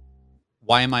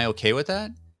 Why am I okay with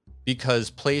that? Because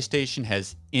PlayStation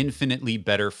has infinitely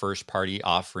better first-party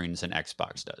offerings than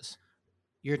Xbox does.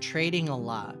 You're trading a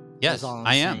lot. Yes, is all I'm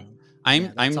I am. saying.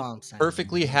 I'm That's all I'm saying.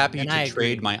 perfectly happy And to I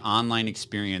trade agree. my online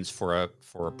experience for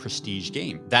a prestige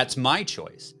game. That's my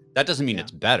choice. That doesn't mean Yeah.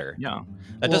 it's better. Yeah.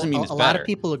 That doesn't mean a it's lot better. of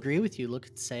people agree with you. Look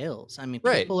at sales. I mean,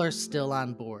 Right. people are still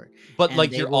on board. But and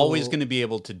like they you're always will- going to be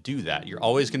able to do that. You're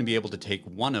always going to be able to take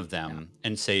one of them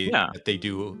and say Yeah. that they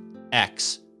do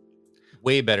X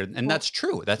way better, and that's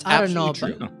true. That's I don't know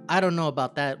absolutely true. I don't know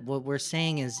about that. What we're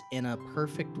saying is, in a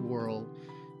perfect world,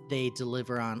 they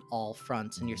deliver on all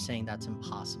fronts, and you're saying that's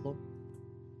impossible.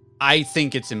 I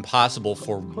think it's impossible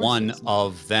for Of course one it's not.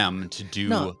 of them to do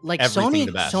No, like everything Sony.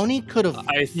 the best. Sony could have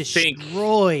I think-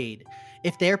 destroyed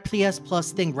if their PS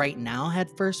Plus thing right now had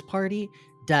first party.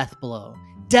 Death blow.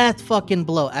 Death fucking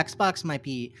blow. Xbox might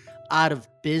be out of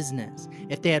business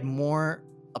if they had more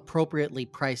appropriately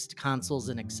priced consoles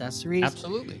and accessories.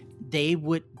 Absolutely. They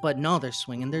would, but no, they're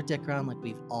swinging their dick around like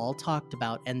we've all talked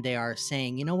about, and they are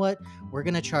saying, you know what, we're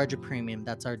gonna charge a premium.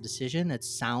 That's our decision. It's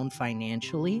sound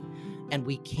financially, and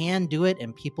we can do it,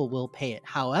 and people will pay it.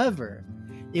 However,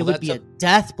 it Well, would be that's a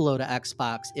death blow to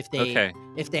Xbox if they Okay.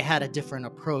 if they had a different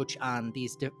approach on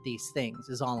these things.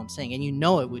 Is all I'm saying, and you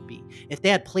know it would be if they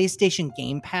had PlayStation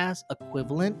Game Pass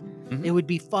equivalent. Mhm. It would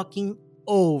be fucking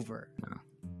over.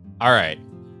 All right.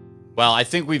 Well, I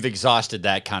think we've exhausted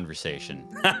that conversation.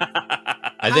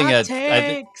 I think Hot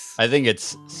it's I think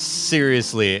it's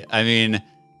seriously. I mean,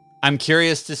 I'm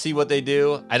curious to see what they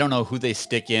do. I don't know who they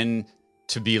stick in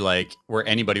to be like where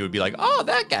anybody would be like, "Oh,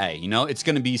 that guy." You know, it's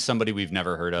going to be somebody we've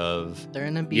never heard of. They're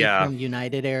gonna be Yeah. from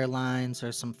United Airlines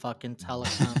or some fucking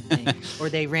telecom thing, or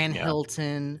they ran Yeah.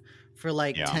 Hilton for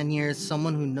like Yeah. 10 years.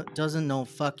 Someone who doesn't know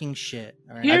fucking shit.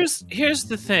 All right? Here's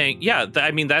the thing. Yeah,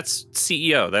 I mean that's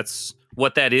CEO. That's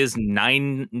what that is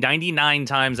 99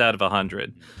 times out of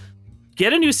 100.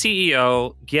 Get a new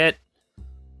CEO, get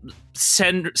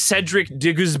Cedric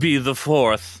Diggersby the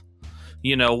Fourth,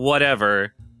 you know,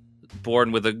 whatever,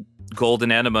 born with a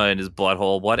golden enema in his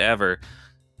butthole, whatever.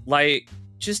 Like,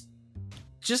 just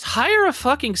hire a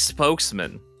fucking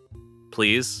spokesman,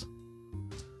 please.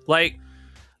 Like,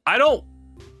 I don't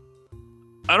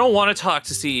want to talk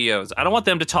to CEOs. I don't want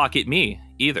them to talk at me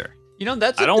either. You know,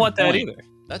 that's I don't want that point. either.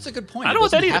 That's a good point. I It don't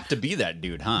want that doesn't either. have to be that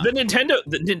dude, huh? The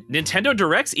Nintendo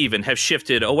Directs even have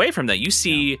shifted away from that. You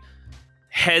see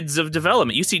heads of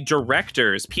development, you see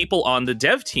directors, people on the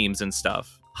dev teams and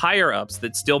stuff, higher ups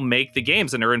that still make the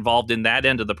games and are involved in that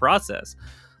end of the process.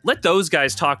 Let those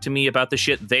guys talk to me about the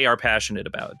shit they are passionate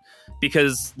about,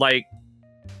 because like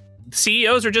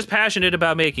CEOs are just passionate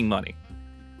about making money.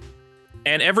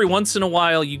 And every once in a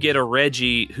while you get a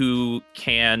Reggie who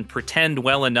can pretend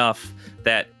well enough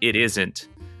that it isn't,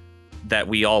 that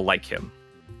we all like him.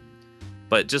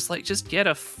 But just get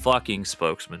a fucking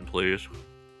spokesman, please.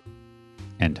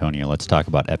 Antonio, let's talk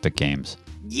about Epic Games.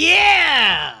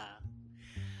 Yeah!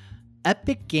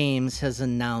 Epic Games has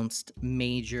announced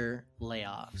major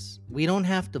layoffs. We don't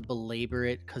have to belabor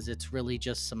it because it's really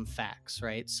just some facts,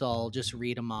 right? So I'll just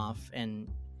read them off and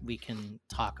we can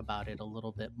talk about it a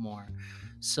little bit more.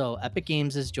 So Epic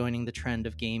Games is joining the trend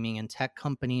of gaming and tech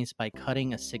companies by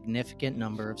cutting a significant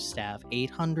number of staff.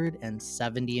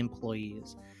 870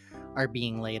 employees are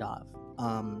being laid off.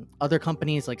 Other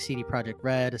companies like CD Projekt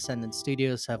Red, Ascendant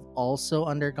Studios have also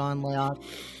undergone layoff.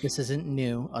 This isn't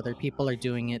new. Other people are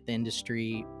doing it. The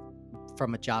industry,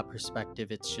 from a job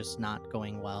perspective, it's just not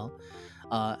going well.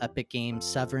 Epic Games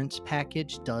severance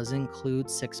package does include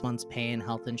 6 months pay and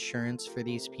health insurance for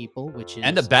these people, which is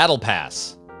And a battle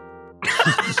pass.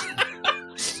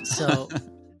 so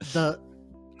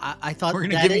I thought We're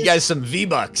gonna that give you is- guys some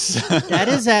V-Bucks.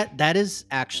 that is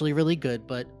actually really good,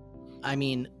 but I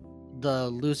mean, the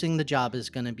losing the job is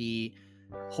going to be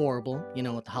horrible, you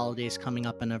know, with the holidays coming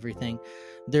up and everything.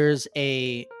 There's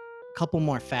a couple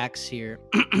more facts here.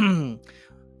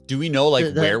 Do we know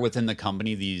like The- where within the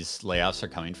company these layoffs are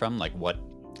coming from? Like what?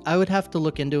 I would have to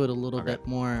look into it a little Okay. bit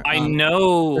more. I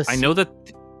know the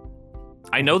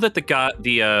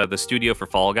that the studio for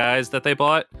Fall Guys that they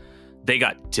bought, they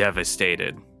got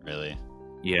devastated. Really?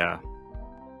 Yeah.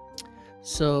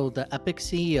 So the Epic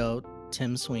CEO,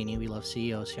 Tim Sweeney, we love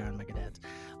CEOs here on Megadads,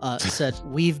 said,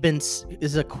 we've been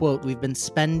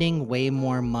spending way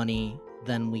more money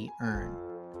than we earn.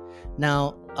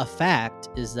 Now, a fact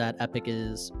is that Epic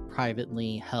is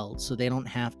privately held, so they don't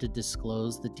have to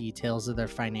disclose the details of their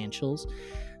financials.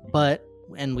 But,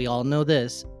 and we all know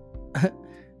this,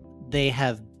 They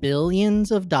have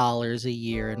billions of dollars a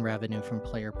year in revenue from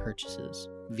player purchases,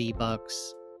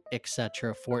 V-Bucks,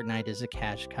 etc. Fortnite is a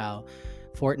cash cow.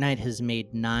 Fortnite has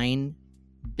made $9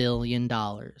 billion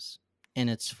in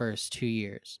its first 2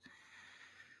 years.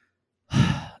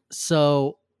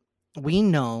 So we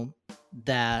know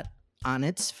that on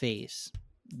its face,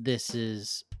 this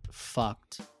is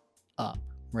fucked up,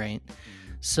 right?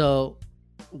 So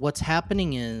what's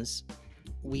happening is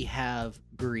we have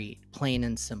greed, plain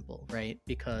and simple, right?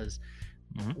 Because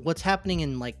what's happening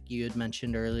in, like you had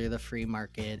mentioned earlier, the free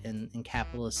market and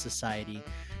capitalist society,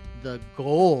 the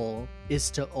goal is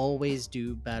to always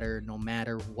do better no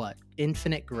matter what.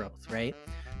 Infinite growth, right?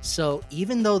 So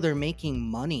even though they're making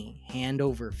money hand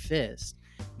over fist,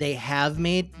 they have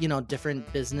made,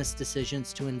 different business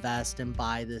decisions to invest and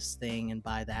buy this thing and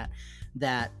buy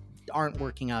that aren't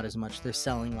working out as much. They're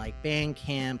selling like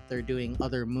Bandcamp, they're doing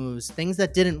other moves, things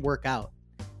that didn't work out,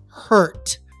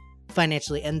 hurt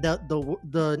financially. And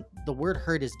the word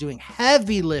hurt is doing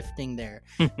heavy lifting there,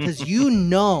 because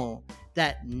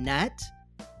that net,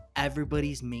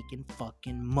 everybody's making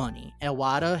fucking money.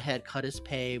 Iwata had cut his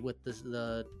pay with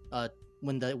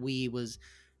when the Wii was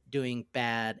doing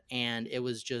bad, and it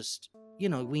was just,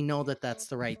 we know that that's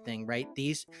the right thing, right?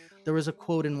 There was a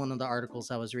quote in one of the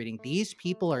articles I was reading: these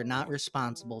people are not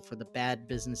responsible for the bad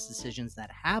business decisions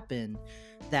that happened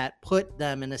that put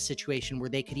them in a situation where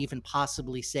they could even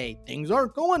possibly say things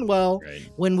aren't going well, Right.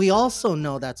 when we also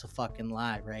know that's a fucking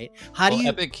lie, right? How do you,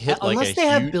 Epic hit unless they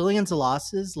have billions of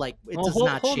losses, like it does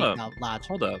not shake out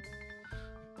logically. Hold up.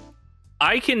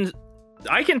 I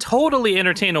can totally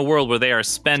entertain a world where they are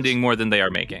spending more than they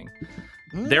are making.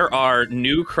 There are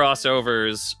new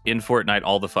crossovers in Fortnite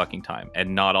all the fucking time,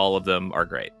 and not all of them are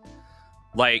great.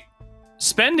 Like,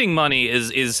 spending money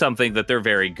is something that they're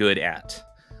very good at.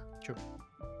 True.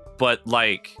 But,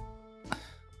 like,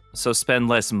 so spend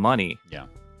less money. Yeah.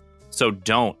 So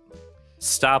don't.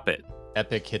 Stop it.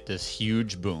 Epic hit this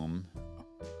huge boom.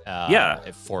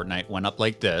 If Fortnite went up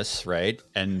like this, right?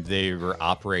 And they were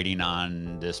operating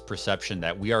on this perception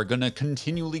that we are going to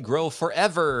continually grow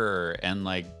forever. And,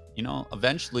 like,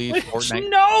 eventually Fortnite...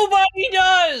 nobody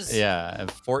does! Yeah,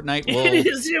 Fortnite will... It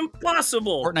is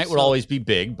impossible! Fortnite will always be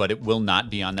big, but it will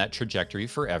not be on that trajectory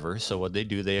forever. So what they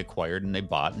do, they acquired and they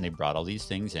bought and they brought all these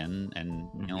things in. And,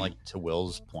 like, to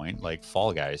Will's point, like,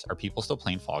 Fall Guys. Are people still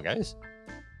playing Fall Guys?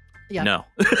 Yeah. No.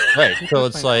 Right. So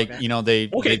it's like, they...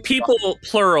 Okay, they, people,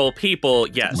 plural, people,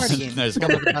 yes. There's a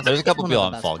couple people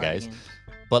on Fall Guys.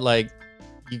 But, like,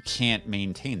 you can't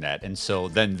maintain that. And so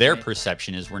then their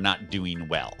perception is we're not doing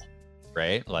well,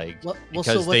 right? Like,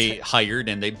 because they hired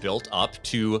and they built up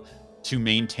to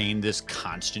maintain this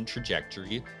constant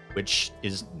trajectory, which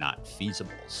is not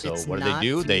feasible. So what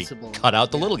do? They cut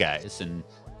out the little guys and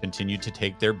continue to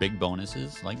take their big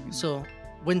bonuses. So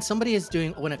when a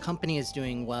company is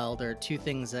doing well, there are two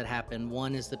things that happen.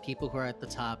 One is the people who are at the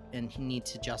top and need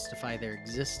to justify their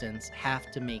existence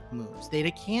have to make moves. They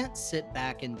can't sit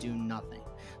back and do nothing.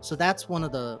 So that's one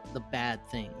of the bad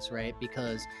things, right?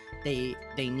 Because they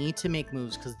need to make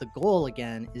moves, because the goal,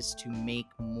 again, is to make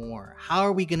more. How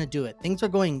are we going to do it? Things are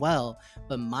going well,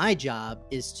 but my job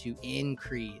is to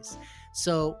increase.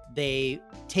 So they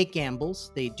take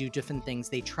gambles, they do different things,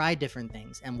 they try different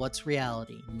things. And what's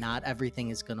reality? Not everything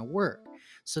is going to work.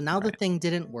 So now the thing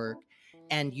didn't work,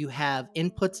 and you have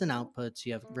inputs and outputs,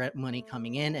 you have money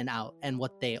coming in and out. And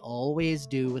what they always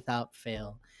do without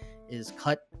fail is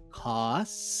cut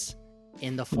costs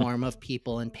in the form of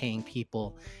people and paying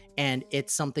people. And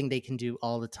it's something they can do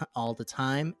all the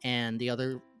time. And the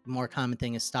other more common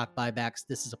thing is stock buybacks.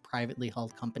 This is a privately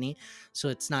held company, so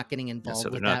it's not getting involved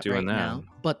with that right now.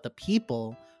 But the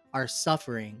people are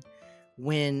suffering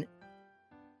when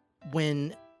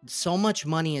so much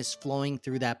money is flowing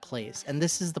through that place. And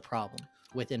this is the problem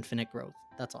with infinite growth.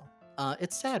 That's all.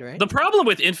 It's sad, right? The problem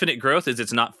with infinite growth is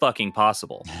it's not fucking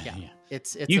possible. Yeah.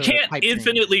 It's you can't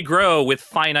infinitely grow with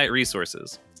finite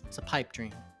resources. It's a pipe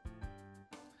dream.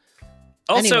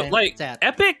 Also, anyway,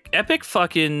 Epic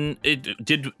fucking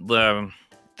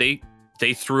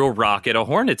they threw a rock at a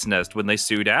hornet's nest when they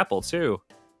sued Apple too.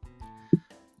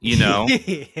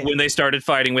 When they started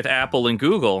fighting with Apple and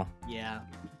Google. Yeah.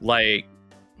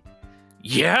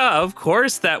 Of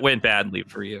course that went badly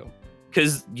for you,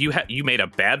 because you made a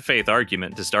bad faith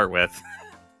argument to start with.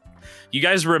 You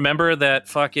guys remember that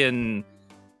fucking,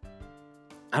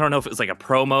 I don't know if it was like a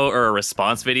promo or a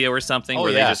response video or something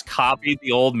where they just copied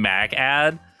the old Mac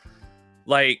ad?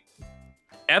 Like,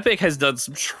 Epic has done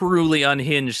some truly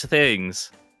unhinged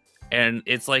things. And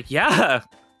it's like,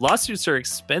 lawsuits are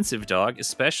expensive, dog,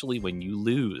 especially when you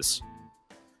lose.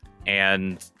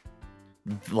 And,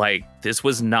 like, this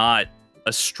was not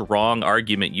a strong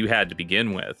argument you had to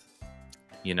begin with.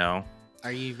 You know?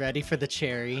 Are you ready for the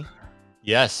cherry?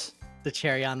 Yes. The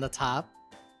cherry on the top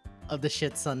of the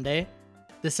shit sundae?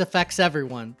 This affects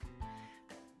everyone.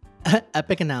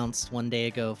 Epic announced one day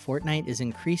ago, Fortnite is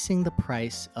increasing the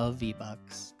price of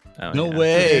V-Bucks. Oh, No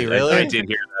way, really? I did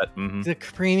hear that. Mhm. The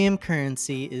premium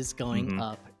currency is going Mhm.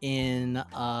 up in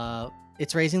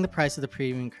it's raising the price of the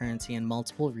premium currency in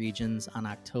multiple regions on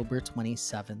October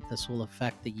 27th. This will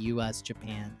affect the US,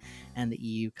 Japan, and the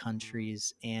EU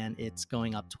countries, and it's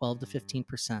going up 12 to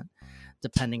 15%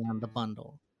 depending on the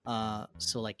bundle.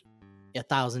 So like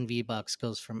 1,000 V-Bucks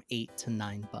goes from $8 to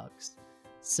 $9.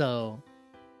 So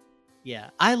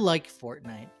yeah, I like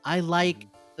Fortnite. I like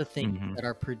the things Mhm. that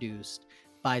are produced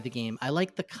by the game. I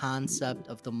like the concept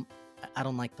of the. I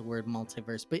don't like the word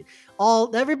multiverse, but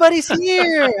everybody's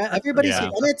here. Everybody's Yeah.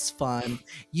 here, and it's fun.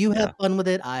 You have fun with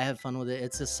it. I have fun with it.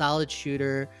 It's a solid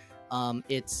shooter.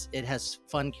 It has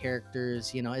fun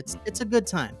characters. You know, it's a good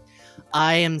time.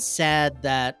 I am sad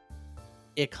that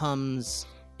it comes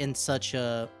in such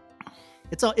a.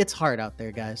 It's hard out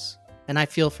there, guys, and I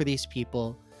feel for these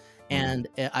people. And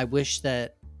I wish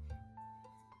that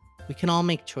we can all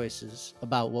make choices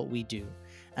about what we do.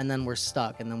 And then we're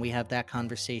stuck. And then we have that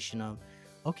conversation of,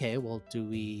 okay, well, do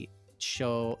we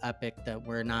show Epic that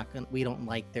we don't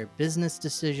like their business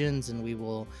decisions and we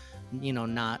will,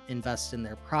 not invest in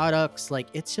their products? Like,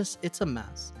 it's a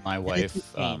mess. My And it's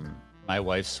wife, a shame. my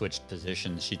wife switched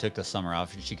positions. She took the summer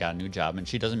off and she got a new job, and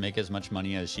she doesn't make as much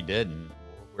money as she did. And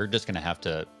we're just gonna have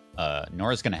to.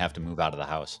 Nora's gonna have to move out of the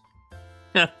house.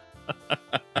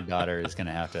 My daughter is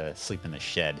gonna have to sleep in the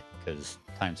shed because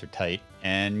times are tight,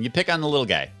 and you pick on the little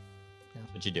guy.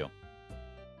 That's what you do.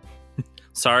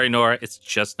 Sorry, Nora, it's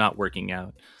just not working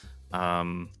out.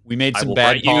 We made I some will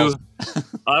bad write calls.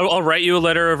 I'll write you a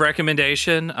letter of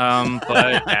recommendation,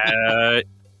 but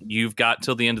you've got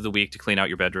till the end of the week to clean out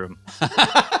your bedroom.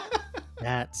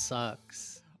 That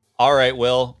sucks. All right,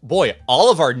 Will. Boy,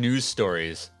 all of our news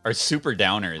stories are super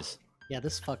downers. Yeah,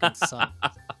 this fucking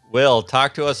sucks. Will,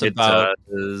 talk to us about.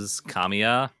 Is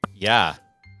Kamiya. Yeah.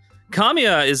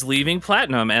 Kamiya is leaving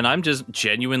Platinum, and I'm just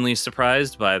genuinely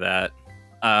surprised by that.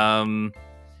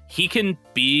 He can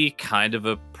be kind of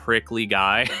a prickly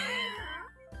guy,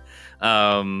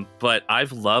 but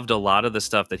I've loved a lot of the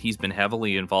stuff that he's been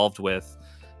heavily involved with,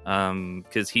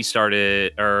 because he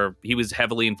was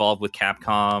heavily involved with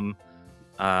Capcom,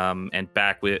 and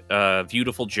back with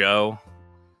Beautiful Joe,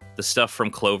 the stuff from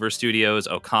Clover Studios,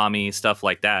 Okami, stuff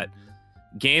like that.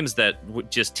 Games that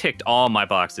just ticked all my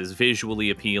boxes: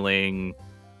 visually appealing,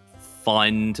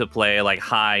 fun to play, like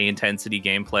high intensity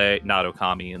gameplay. Not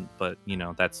Okami, but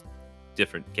that's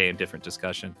different game, different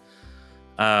discussion.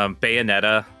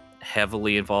 Bayonetta,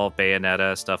 heavily involved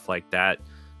Bayonetta, stuff like that.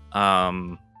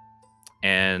 And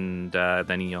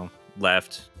then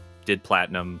left, did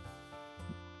Platinum.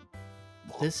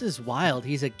 This is wild.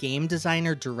 He's a game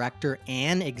designer, director,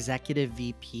 and executive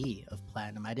VP of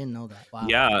Platinum. I didn't know that. Wow.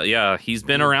 Yeah. He's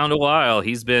been around a while.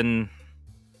 He's been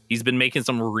making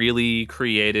some really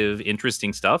creative,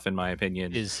 interesting stuff, in my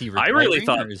opinion. Is he I really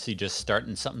thought, or is he just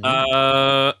starting something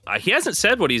new? He hasn't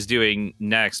said what he's doing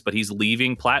next, but he's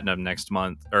leaving Platinum next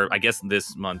month, or I guess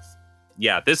this month.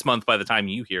 Yeah, this month by the time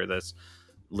you hear this,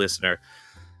 listener.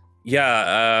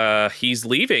 Yeah, he's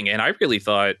leaving, and I really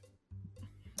thought,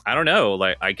 I don't know,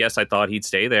 like, I guess I thought he'd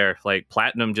stay there. Like,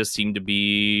 Platinum just seemed to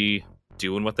be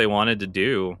doing what they wanted to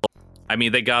do. I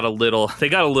mean, they got a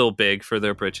little big for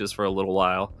their britches for a little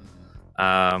while.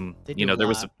 There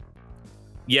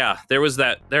was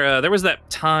that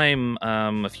time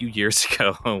a few years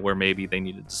ago where maybe they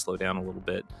needed to slow down a little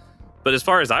bit. But as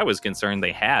far as I was concerned,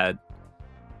 they had.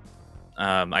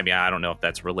 I mean, I don't know if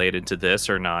that's related to this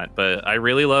or not, but I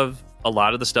really love a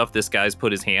lot of the stuff this guy's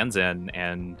put his hands in,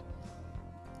 and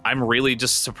I'm really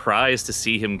just surprised to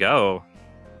see him go.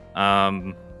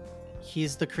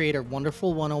 He's the creator of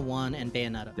Wonderful 101 and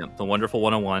Bayonetta. Yeah, the Wonderful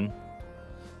 101.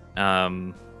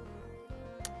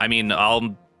 I mean,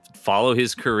 I'll follow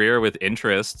his career with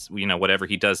interest, whatever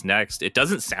he does next. It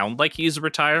doesn't sound like he's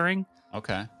retiring.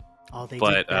 Okay. Oh, they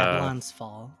But, did Babylon's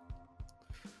Fall.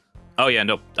 Oh, yeah,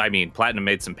 no, I mean, Platinum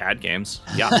made some bad games.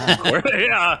 Yeah, of course.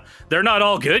 Yeah, they're not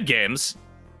all good games.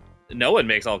 No one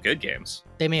makes all good games.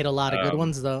 They made a lot of good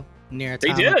ones, though. Nier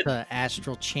They Automata,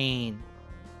 Astral Chain.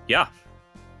 Yeah.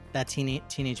 That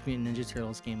Teenage Mutant Ninja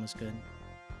Turtles game was good.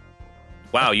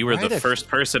 Wow, you were Right, the first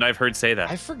person I've heard say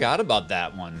that. I forgot about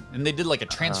that one. And they did like a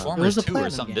Transformers a 2 or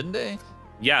Platinum something, game. didn't they?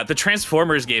 Yeah, the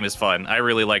Transformers game is fun. I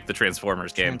really like the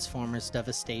Transformers game. Transformers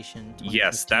Devastation.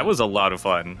 Yes, 2015. that was a lot of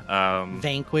fun.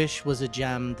 Vanquish was a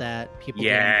gem that people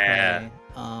Yeah. didn't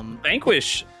play.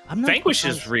 Vanquish. Vanquish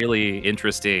is really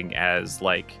interesting as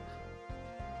like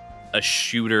a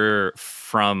shooter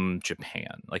from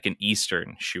Japan, like an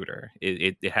Eastern shooter.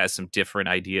 It has some different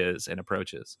ideas and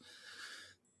approaches.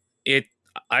 It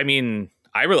kind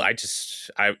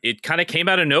of came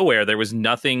out of nowhere. There was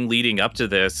nothing leading up to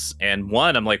this. And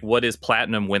one, I'm like, what is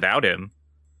Platinum without him?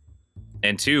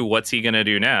 And two, what's he going to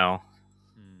do now?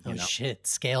 Oh, shit.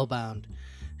 Scalebound.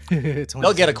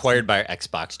 They'll get acquired by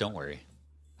Xbox. Don't worry.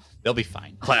 They'll be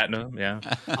fine. Platinum, yeah.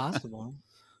 Possible.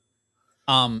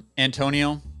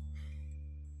 Antonio?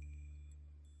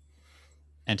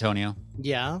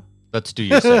 Yeah? Let's do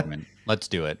your segment. Let's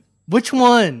do it. Which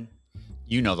one?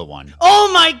 You know the one. Oh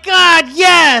my God!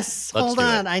 Yes. Let's Hold do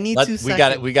on. it. I need 2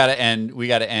 seconds. We got to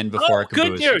end before.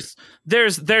 Good news.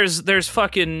 There's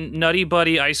fucking Nutty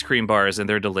Buddy ice cream bars and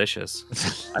they're delicious.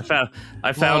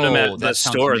 I found them at the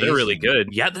store. Amazing. They're really good.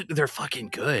 Yeah, they're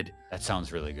fucking good. That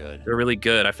sounds really good. They're really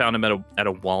good. I found them at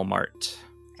a Walmart.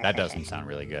 That doesn't sound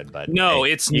really good, but no,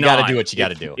 hey, it's you not. You got to do what you got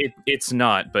to do. It's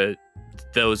not, but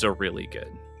those are really good.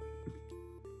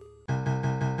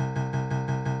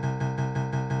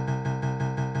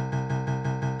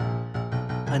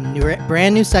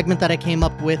 Brand new segment that I came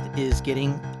up with is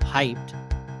getting hyped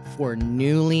for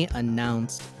newly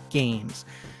announced games.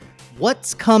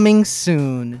 What's coming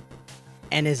soon,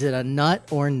 and is it a nut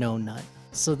or no nut?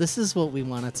 So this is what we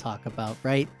want to talk about,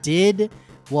 right? Did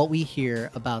what we hear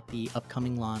about the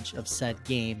upcoming launch of said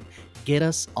game get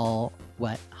us all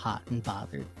wet, hot, and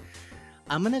bothered?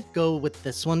 I'm going to go with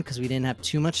this one because we didn't have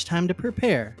too much time to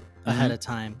prepare ahead of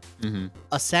time.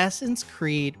 Assassin's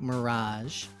Creed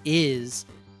Mirage is,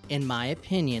 in my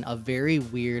opinion, a very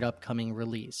weird upcoming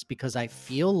release because I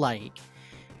feel like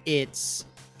it's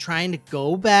trying to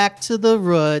go back to the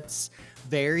roots,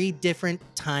 very different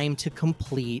time to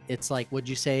complete. It's like, would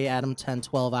you say, Adam, 10,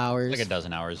 12 hours? Like a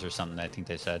dozen hours or something, I think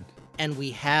they said. And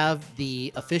we have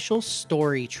the official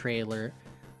story trailer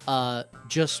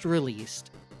just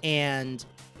released. And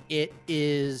it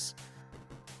is,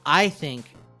 I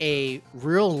think, a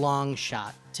real long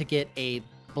shot to get a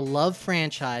beloved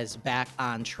franchise back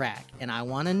on track. And I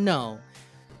want to know,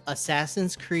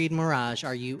 Assassin's Creed Mirage,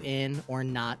 are you in or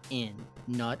not in?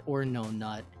 Nut or no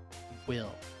nut?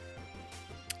 Will.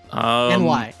 And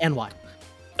why?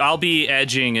 I'll be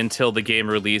edging until the game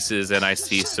releases and I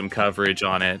see some coverage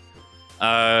on it.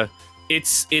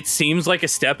 It seems like a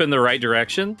step in the right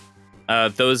direction.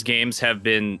 Those games have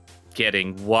been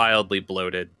getting wildly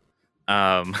bloated.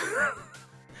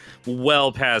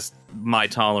 Well past my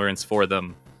tolerance for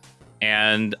them.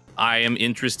 And I am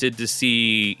interested to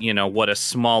see, what a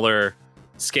smaller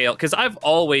scale, because I've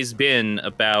always been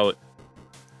about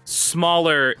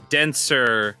smaller,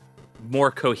 denser,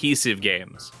 more cohesive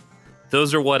games.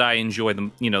 Those are what I enjoy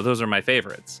them. Those are my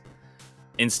favorites.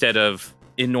 Instead of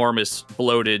enormous,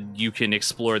 bloated, you can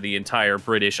explore the entire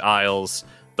British Isles,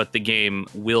 but the game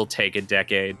will take a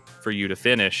decade for you to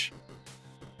finish.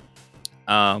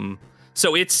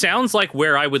 So it sounds like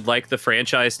where I would like the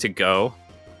franchise to go.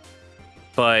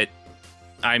 But,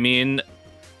 I mean,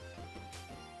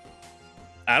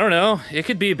 I don't know. It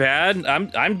could be bad.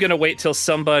 I'm going to wait till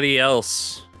somebody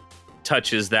else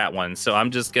touches that one. So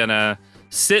I'm just going to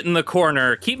sit in the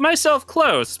corner, keep myself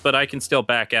close, but I can still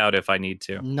back out if I need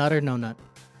to. Nut or no nut?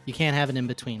 You can't have an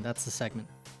in-between. That's the segment.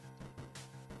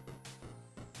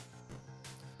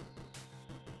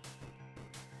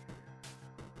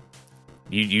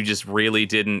 You just really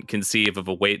didn't conceive of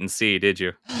a wait and see, did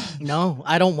you? No,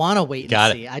 I don't want to wait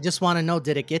and see. I just want to know,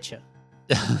 did it get you?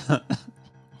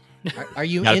 Are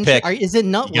you in? Is it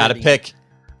nut? You gotta pick.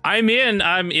 I'm in.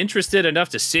 I'm interested enough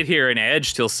to sit here and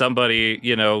edge till somebody,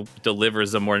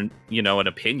 delivers a more, an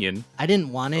opinion. I didn't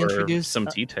want to introduce some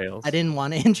details. I didn't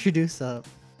want to introduce a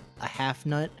half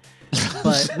nut,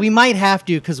 but we might have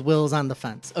to because Will's on the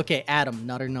fence. Okay, Adam,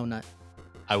 nut or no nut?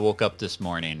 I woke up this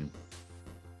morning.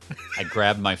 I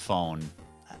grabbed my phone.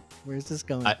 Where's this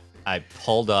going? I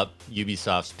pulled up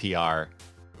Ubisoft's PR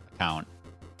account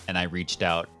and I reached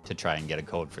out to try and get a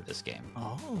code for this game.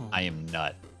 Oh. I am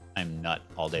nut. I'm nut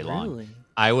all day long. Really?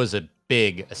 I was a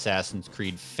big Assassin's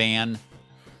Creed fan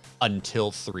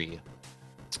until 3.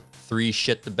 3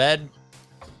 shit the bed,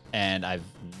 and I've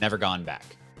never gone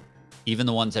back. Even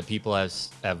the ones that people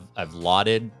have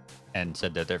lauded and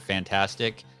said that they're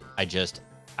fantastic,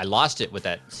 I lost it with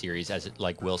that series. As it,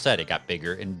 like Will said, it got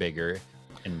bigger and bigger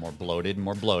and more bloated and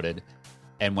more bloated.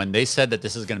 And when they said that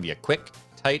this is going to be a quick,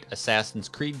 tight Assassin's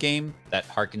Creed game that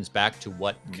harkens back to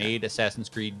what made Assassin's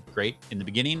Creed great in the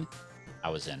beginning, I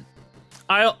was in.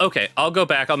 I'll go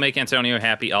back. I'll make Antonio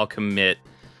happy. I'll commit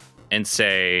and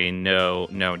say no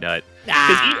nut.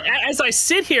 As I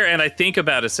sit here and I think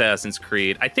about Assassin's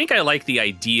Creed, I think I like the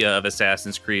idea of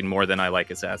Assassin's Creed more than I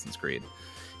like Assassin's Creed.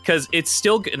 Because it's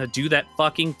still going to do that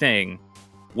fucking thing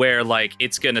where, like,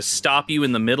 it's going to stop you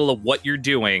in the middle of what you're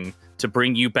doing to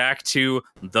bring you back to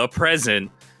the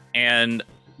present. And,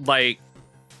 like,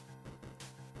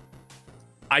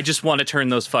 I just want to turn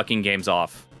those fucking games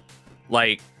off.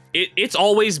 Like, it's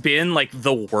always been, like,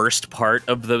 the worst part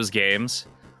of those games.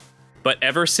 But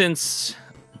ever since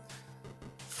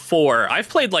 4, I've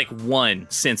played, like, 1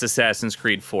 since Assassin's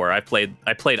Creed 4. I played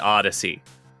Odyssey.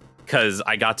 Because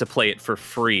I got to play it for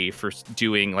free for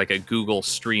doing like a Google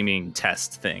streaming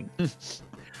test thing.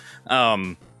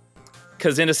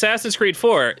 Because in Assassin's Creed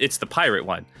 4, it's the pirate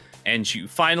one. And you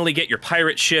finally get your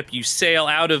pirate ship. You sail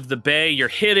out of the bay. You're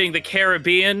hitting the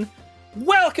Caribbean.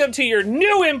 Welcome to your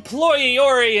new employee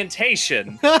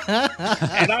orientation.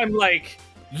 And I'm like,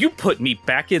 you put me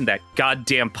back in that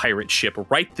goddamn pirate ship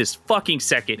right this fucking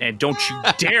second. And don't you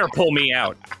dare pull me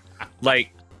out.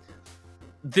 Like,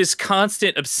 this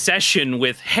constant obsession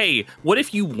with, hey, what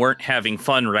if you weren't having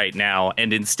fun right now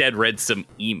and instead read some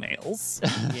emails?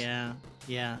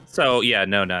 Yeah. So, yeah,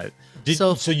 no.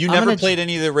 So you never played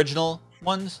any of the original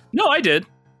ones? No, I did.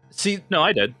 No,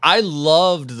 I did. I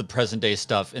loved the present day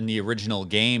stuff in the original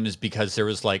games because there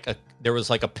was like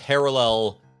a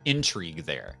parallel intrigue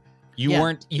there. You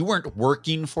weren't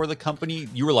working for the company.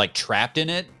 You were like trapped in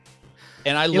it.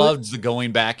 And I loved the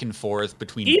going back and forth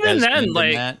between even Desmond then, and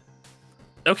like, that.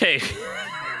 Okay,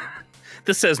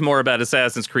 this says more about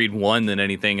Assassin's Creed 1 than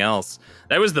anything else.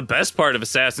 That was the best part of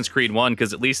Assassin's Creed 1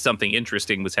 because at least something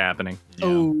interesting was happening. Yeah.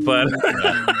 Oh, but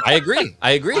I agree.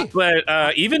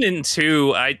 But even in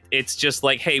 2, it's just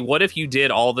like, hey, what if you did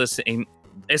all this?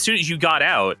 As soon as you got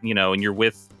out, you know, and you're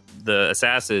with the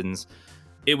assassins,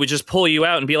 it would just pull you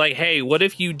out and be like, hey, what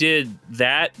if you did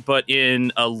that, but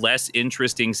in a less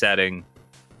interesting setting?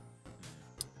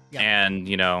 Yeah. And,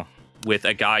 you know, with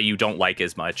a guy you don't like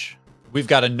as much. We've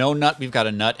got a no nut. We've got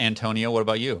a nut. Antonio, what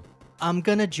about you? I'm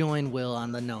going to join Will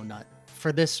on the no nut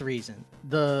for this reason.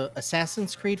 The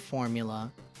Assassin's Creed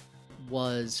formula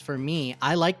was, for me,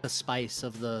 I like the spice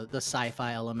of the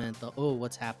sci-fi element,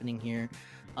 what's happening here,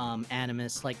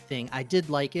 animus like thing. I did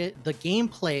like it. The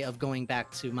gameplay of going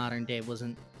back to modern day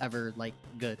wasn't ever like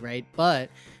good, right? But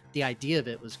the idea of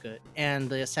it was good, and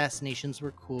the assassinations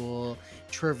were cool,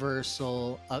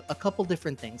 traversal, a couple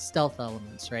different things, stealth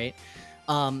elements, right?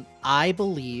 I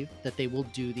believe that they will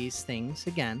do these things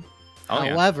again.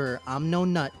 However, I'm no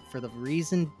nut for the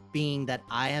reason being that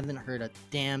I haven't heard a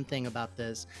damn thing about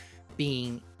this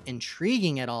being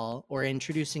intriguing at all or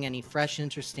introducing any fresh,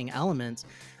 interesting elements.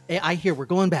 I hear we're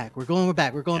going back.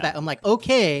 I'm like,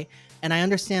 okay, and I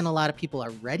understand a lot of people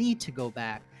are ready to go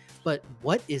back. But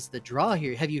what is the draw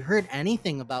here? Have you heard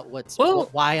anything about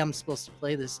why I'm supposed to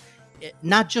play this?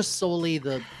 Not just solely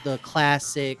the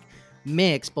classic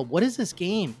mix, but what is this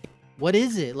game? What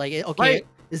is it? Like, okay, right.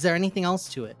 Is there anything else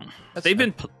to it? They've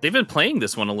been playing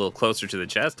this one a little closer to the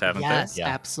chest, haven't they? Yes,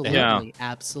 absolutely.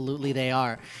 Absolutely they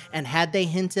are. And had they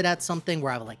hinted at something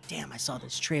where I was like, damn, I saw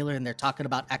this trailer and they're talking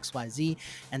about XYZ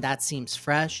and that seems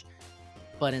fresh.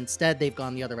 But instead, they've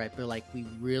gone the other way. They're like, we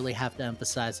really have to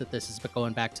emphasize that this is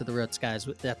going back to the roots, guys.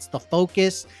 That's the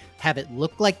focus. Have it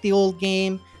look like the old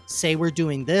game. Say we're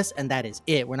doing this, and that is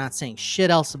it. We're not saying shit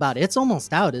else about it. It's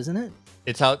almost out, isn't it?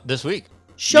 It's out this week.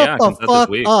 Shut the fuck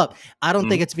up. I don't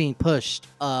think it's being pushed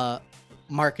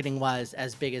marketing-wise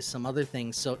as big as some other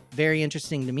things. So very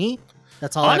interesting to me.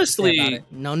 That's all honestly, I have to say about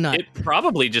it. No nut. It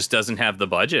probably just doesn't have the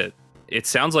budget. It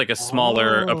sounds like a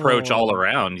smaller approach all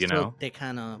around, you know? They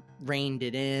kind of reined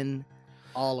it in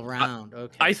all around.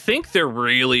 Okay. I think they're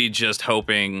really just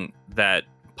hoping that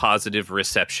positive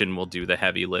reception will do the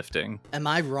heavy lifting. Am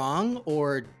I wrong,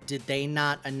 or did they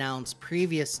not announce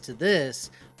previous to this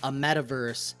a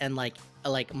metaverse and like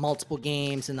multiple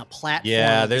games and a platform?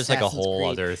 Yeah, there's like a whole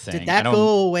other thing. Did that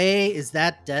go away? Is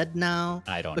that dead now?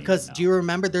 I don't because even know. Do you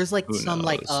remember there's like Who some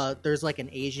knows? There's like an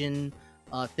Asian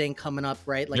thing coming up,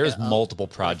 right? Like there's multiple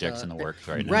projects in the works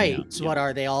right now. Right. Yeah. So what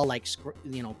are they all like,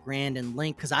 Grand and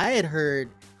Link? Because I had heard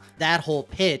that whole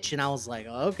pitch and I was like,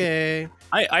 okay.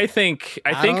 I think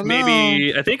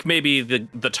maybe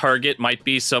the target might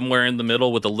be somewhere in the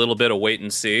middle with a little bit of wait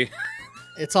and see.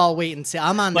 It's all wait and see.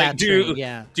 I'm on like, that train,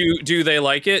 yeah. Do they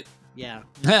like it? Yeah.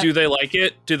 Do they like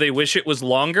it? Do they wish it was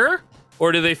longer?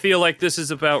 Or do they feel like this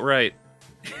is about right?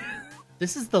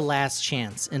 This is the last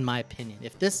chance, in my opinion.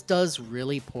 If this does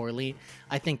really poorly,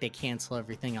 I think they cancel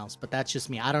everything else. But that's just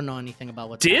me. I don't know anything about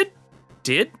what. Did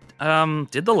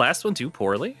the last one do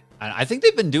poorly? I think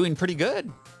they've been doing pretty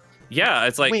good. Yeah,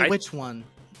 it's like which one?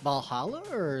 Valhalla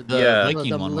or The Yeah.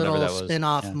 Viking one, whatever little that was.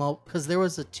 spin-off Yeah. because there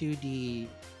was a 2D.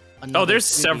 Oh, another there's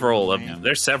 2D several one, of right?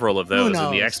 there's several of Who those, and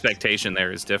the knows? expectation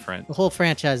there is different. The whole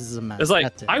franchise is a mess. It's like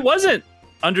That's it. I wasn't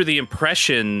under the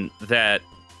impression that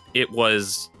it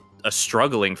was a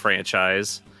struggling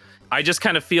franchise. I just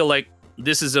kind of feel like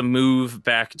this is a move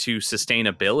back to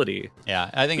sustainability. Yeah,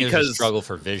 I think there's a Because- struggle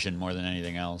for vision more than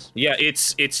anything else. Yeah,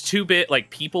 it's too big. Like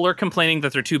people are complaining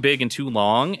that they're too big and too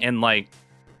long, and like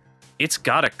it's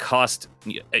gotta cost.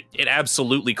 It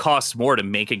absolutely costs more to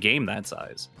make a game that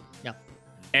size. Yep.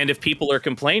 And if people are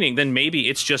complaining, then maybe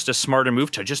it's just a smarter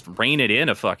move to just rein it in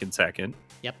a fucking second.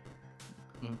 Yep.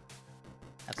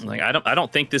 Absolutely. Like I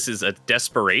don't think this is a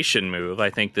desperation move. I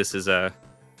think this is a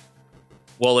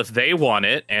well, if they want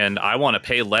it and I want to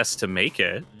pay less to make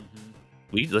it,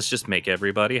 let's just make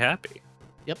everybody happy.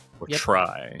 Yep. Or Yep.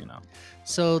 try, you know.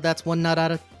 So that's one nut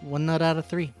out of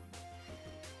 3.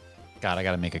 God, I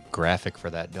got to make a graphic for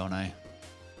that, don't I?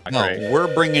 Great. No,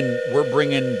 we're bringing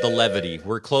the levity.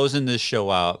 We're closing this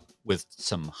show out with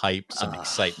some hype, some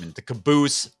excitement, the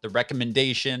caboose, the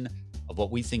recommendation of what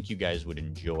we think you guys would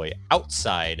enjoy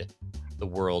outside the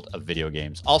world of video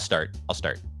games. I'll start.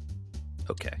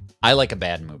 Okay. I like a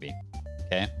bad movie.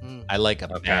 Okay, Mm. I like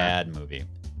a Okay. bad movie.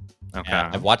 Okay.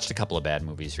 I've watched a couple of bad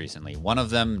movies recently. One of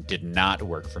them did not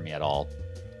work for me at all,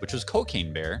 which was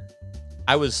Cocaine Bear.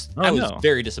 I was no.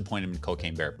 very disappointed in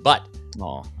Cocaine Bear, but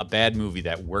Aw. a bad movie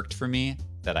that worked for me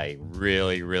that I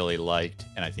really, really liked,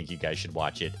 and I think you guys should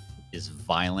watch it, is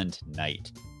Violent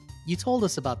Night. You told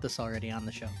us about this already on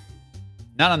the show.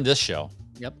 Not on this show.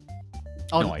 Yep.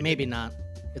 Oh, No, I maybe not.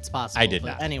 It's possible. I did but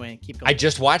not. Anyway, keep I going.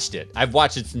 just watched it. I've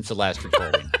watched it since the last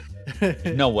recording.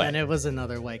 No way. And it was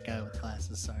another white guy with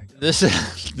glasses. Sorry. This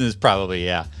is probably,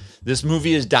 yeah. This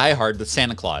movie is Die Hard with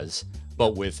Santa Claus,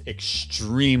 but with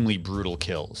extremely brutal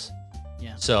kills.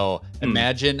 Yeah. So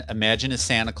imagine a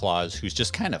Santa Claus who's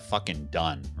just kind of fucking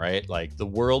done, right? Like the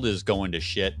world is going to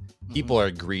shit. People are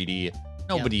greedy.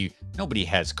 Nobody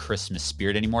has Christmas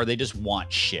spirit anymore. They just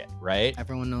want shit, right?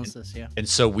 Everyone knows this. Yeah. And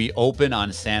so we open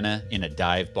on Santa in a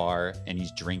dive bar, and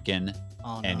he's drinking,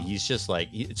 Oh no. and he's just like,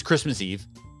 it's Christmas Eve,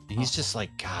 and he's just like,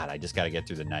 God, I just got to get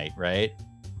through the night, right?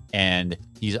 And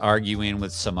he's arguing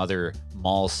with some other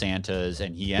mall Santas,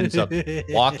 and he ends up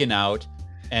walking out,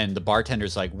 and the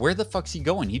bartender's like, where the fuck's he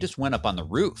going? He just went up on the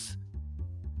roof.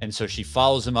 And so she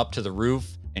follows him up to the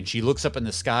roof, and she looks up in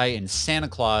the sky, and Santa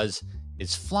Claus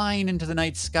is flying into the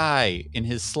night sky in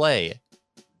his sleigh.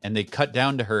 And they cut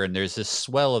down to her, and there's this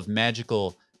swell of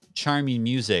magical, charming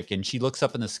music, and she looks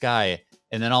up in the sky,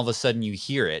 and then all of a sudden you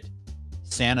hear it.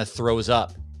 Santa throws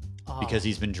up because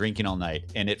he's been drinking all night,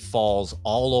 and it falls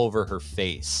all over her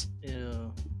face.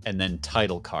 Ew. And then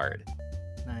title card.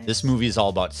 Nice. This movie is all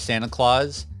about Santa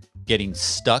Claus getting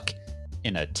stuck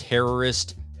in a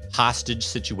terrorist hostage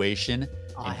situation,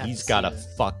 Oh, I and have he's to got to see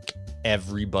this. fuck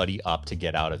everybody up to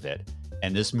get out of it.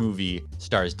 And this movie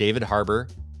stars David Harbour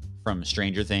from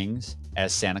Stranger Things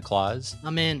as Santa Claus.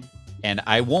 I'm in. And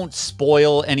I won't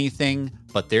spoil anything,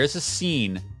 but there's a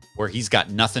scene where he's got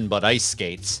nothing but ice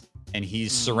skates and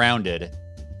he's surrounded.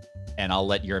 And I'll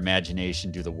let your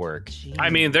imagination do the work. I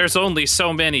mean, there's only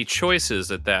so many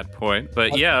choices at that point,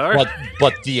 but yeah. all right.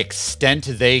 But the extent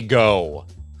they go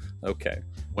Okay.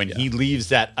 when he leaves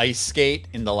that ice skate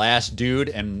in the last dude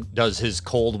and does his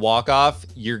cold walk off,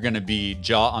 you're going to be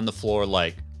jaw on the floor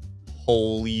like,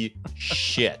 holy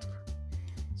shit.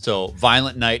 So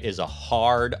Violent Night is a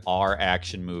hard R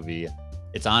action movie.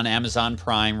 It's on Amazon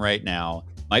Prime right now.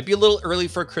 Might be a little early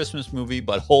for a Christmas movie,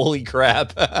 but holy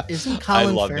crap. Isn't I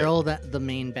Colin loved it. Farrell the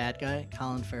main bad guy?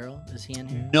 Colin Farrell? Is he in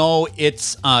here? No,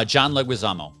 it's John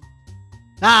Leguizamo.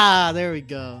 Ah, there we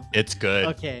go. It's good.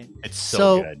 Okay. It's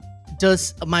so good.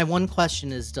 My one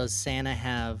question is, does Santa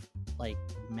have like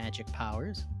magic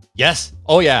powers? Yes.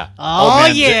 Oh yeah. Oh,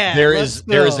 man. yeah. There Let's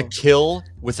is a go. kill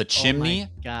with a chimney Oh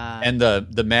my god. and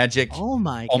the magic. Oh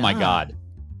my Oh my god.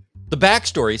 The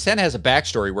backstory, Santa has a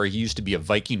backstory where he used to be a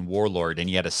Viking warlord and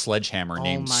he had a sledgehammer Oh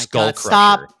named my Skull god.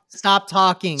 Crusher. Stop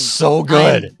talking. So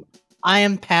good. I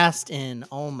am passed in.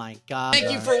 Oh my god.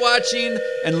 Thank you for watching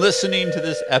and listening to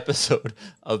this episode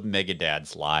of Mega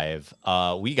Dads Live.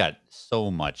 We got so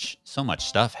much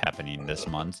stuff happening this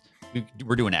month.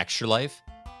 We're doing Extra Life.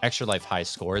 Extra Life High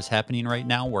Score is happening right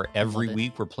now, where every Love it.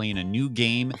 week we're playing a new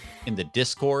game in the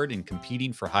Discord and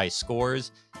competing for high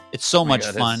scores. It's so much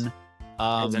God, fun.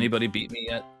 Has anybody beat me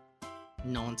yet?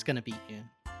 No one's gonna beat you.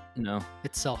 No.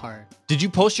 It's so hard. Did you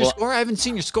post your Well- score? I haven't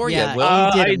seen your score Yeah, yet. Will.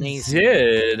 you did I amazing.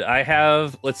 did. I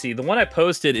have. Let's see. The one I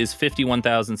posted is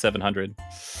 51,700.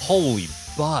 Holy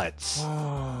butts.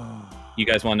 You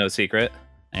guys want to know a secret?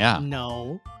 Yeah.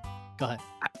 No. Go ahead.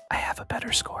 I have a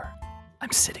better score.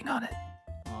 I'm sitting on it.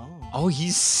 Oh,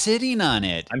 he's sitting on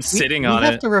it. I'm sitting We on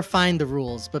have it. to refine the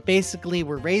rules, but basically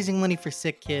we're raising money for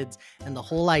sick kids, and the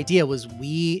whole idea was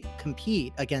we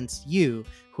compete against you.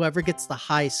 Whoever gets the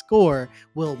high score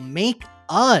will make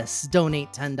us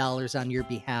donate $10 on your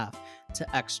behalf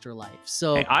to Extra Life.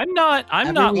 So Hey, I'm not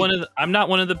every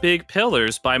one of the big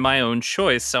pillars by my own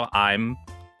choice, so I'm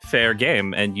fair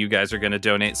game, and you guys are going to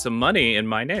donate some money in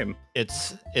my name.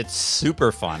 It's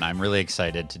super fun. I'm really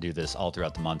excited to do this all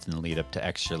throughout the month in the lead up to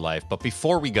Extra Life. But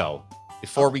before we go,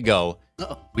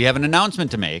 we have an announcement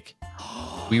to make.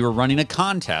 We were running a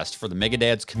contest for the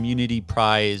Megadads Community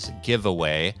Prize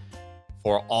giveaway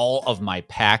for all of my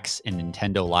packs and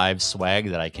Nintendo Live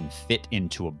swag that I can fit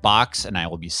into a box, and I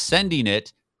will be sending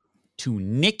it to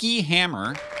Nikki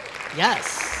Hammer.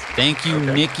 Yes. Thank you,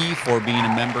 Nikki, for being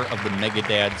a member of the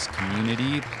Megadads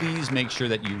community. Please make sure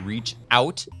that you reach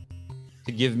out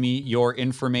to give me your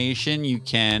information. You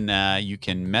can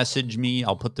message me.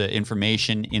 I'll put the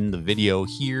information in the video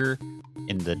here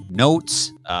in the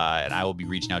notes, and I will be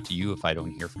reaching out to you if I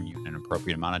don't hear from you in an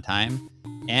appropriate amount of time.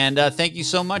 And thank you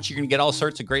so much. You're going to get all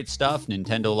sorts of great stuff,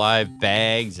 Nintendo Live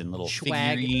bags and little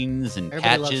Swag. figurines and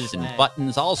Everybody loves patches and swag.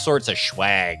 buttons, all sorts of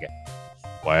swag.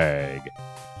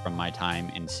 From my time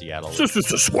in Seattle,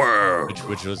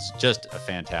 which was just a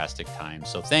fantastic time.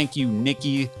 So thank you,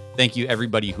 Nikki. Thank you,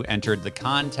 everybody who entered the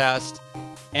contest.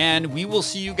 And we will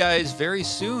see you guys very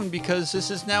soon because this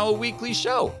is now a weekly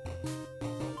show.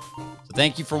 So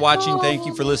thank you for watching. Thank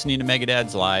you for listening to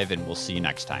Megadads Live, and we'll see you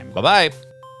next time. Bye-bye.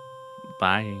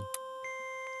 Bye.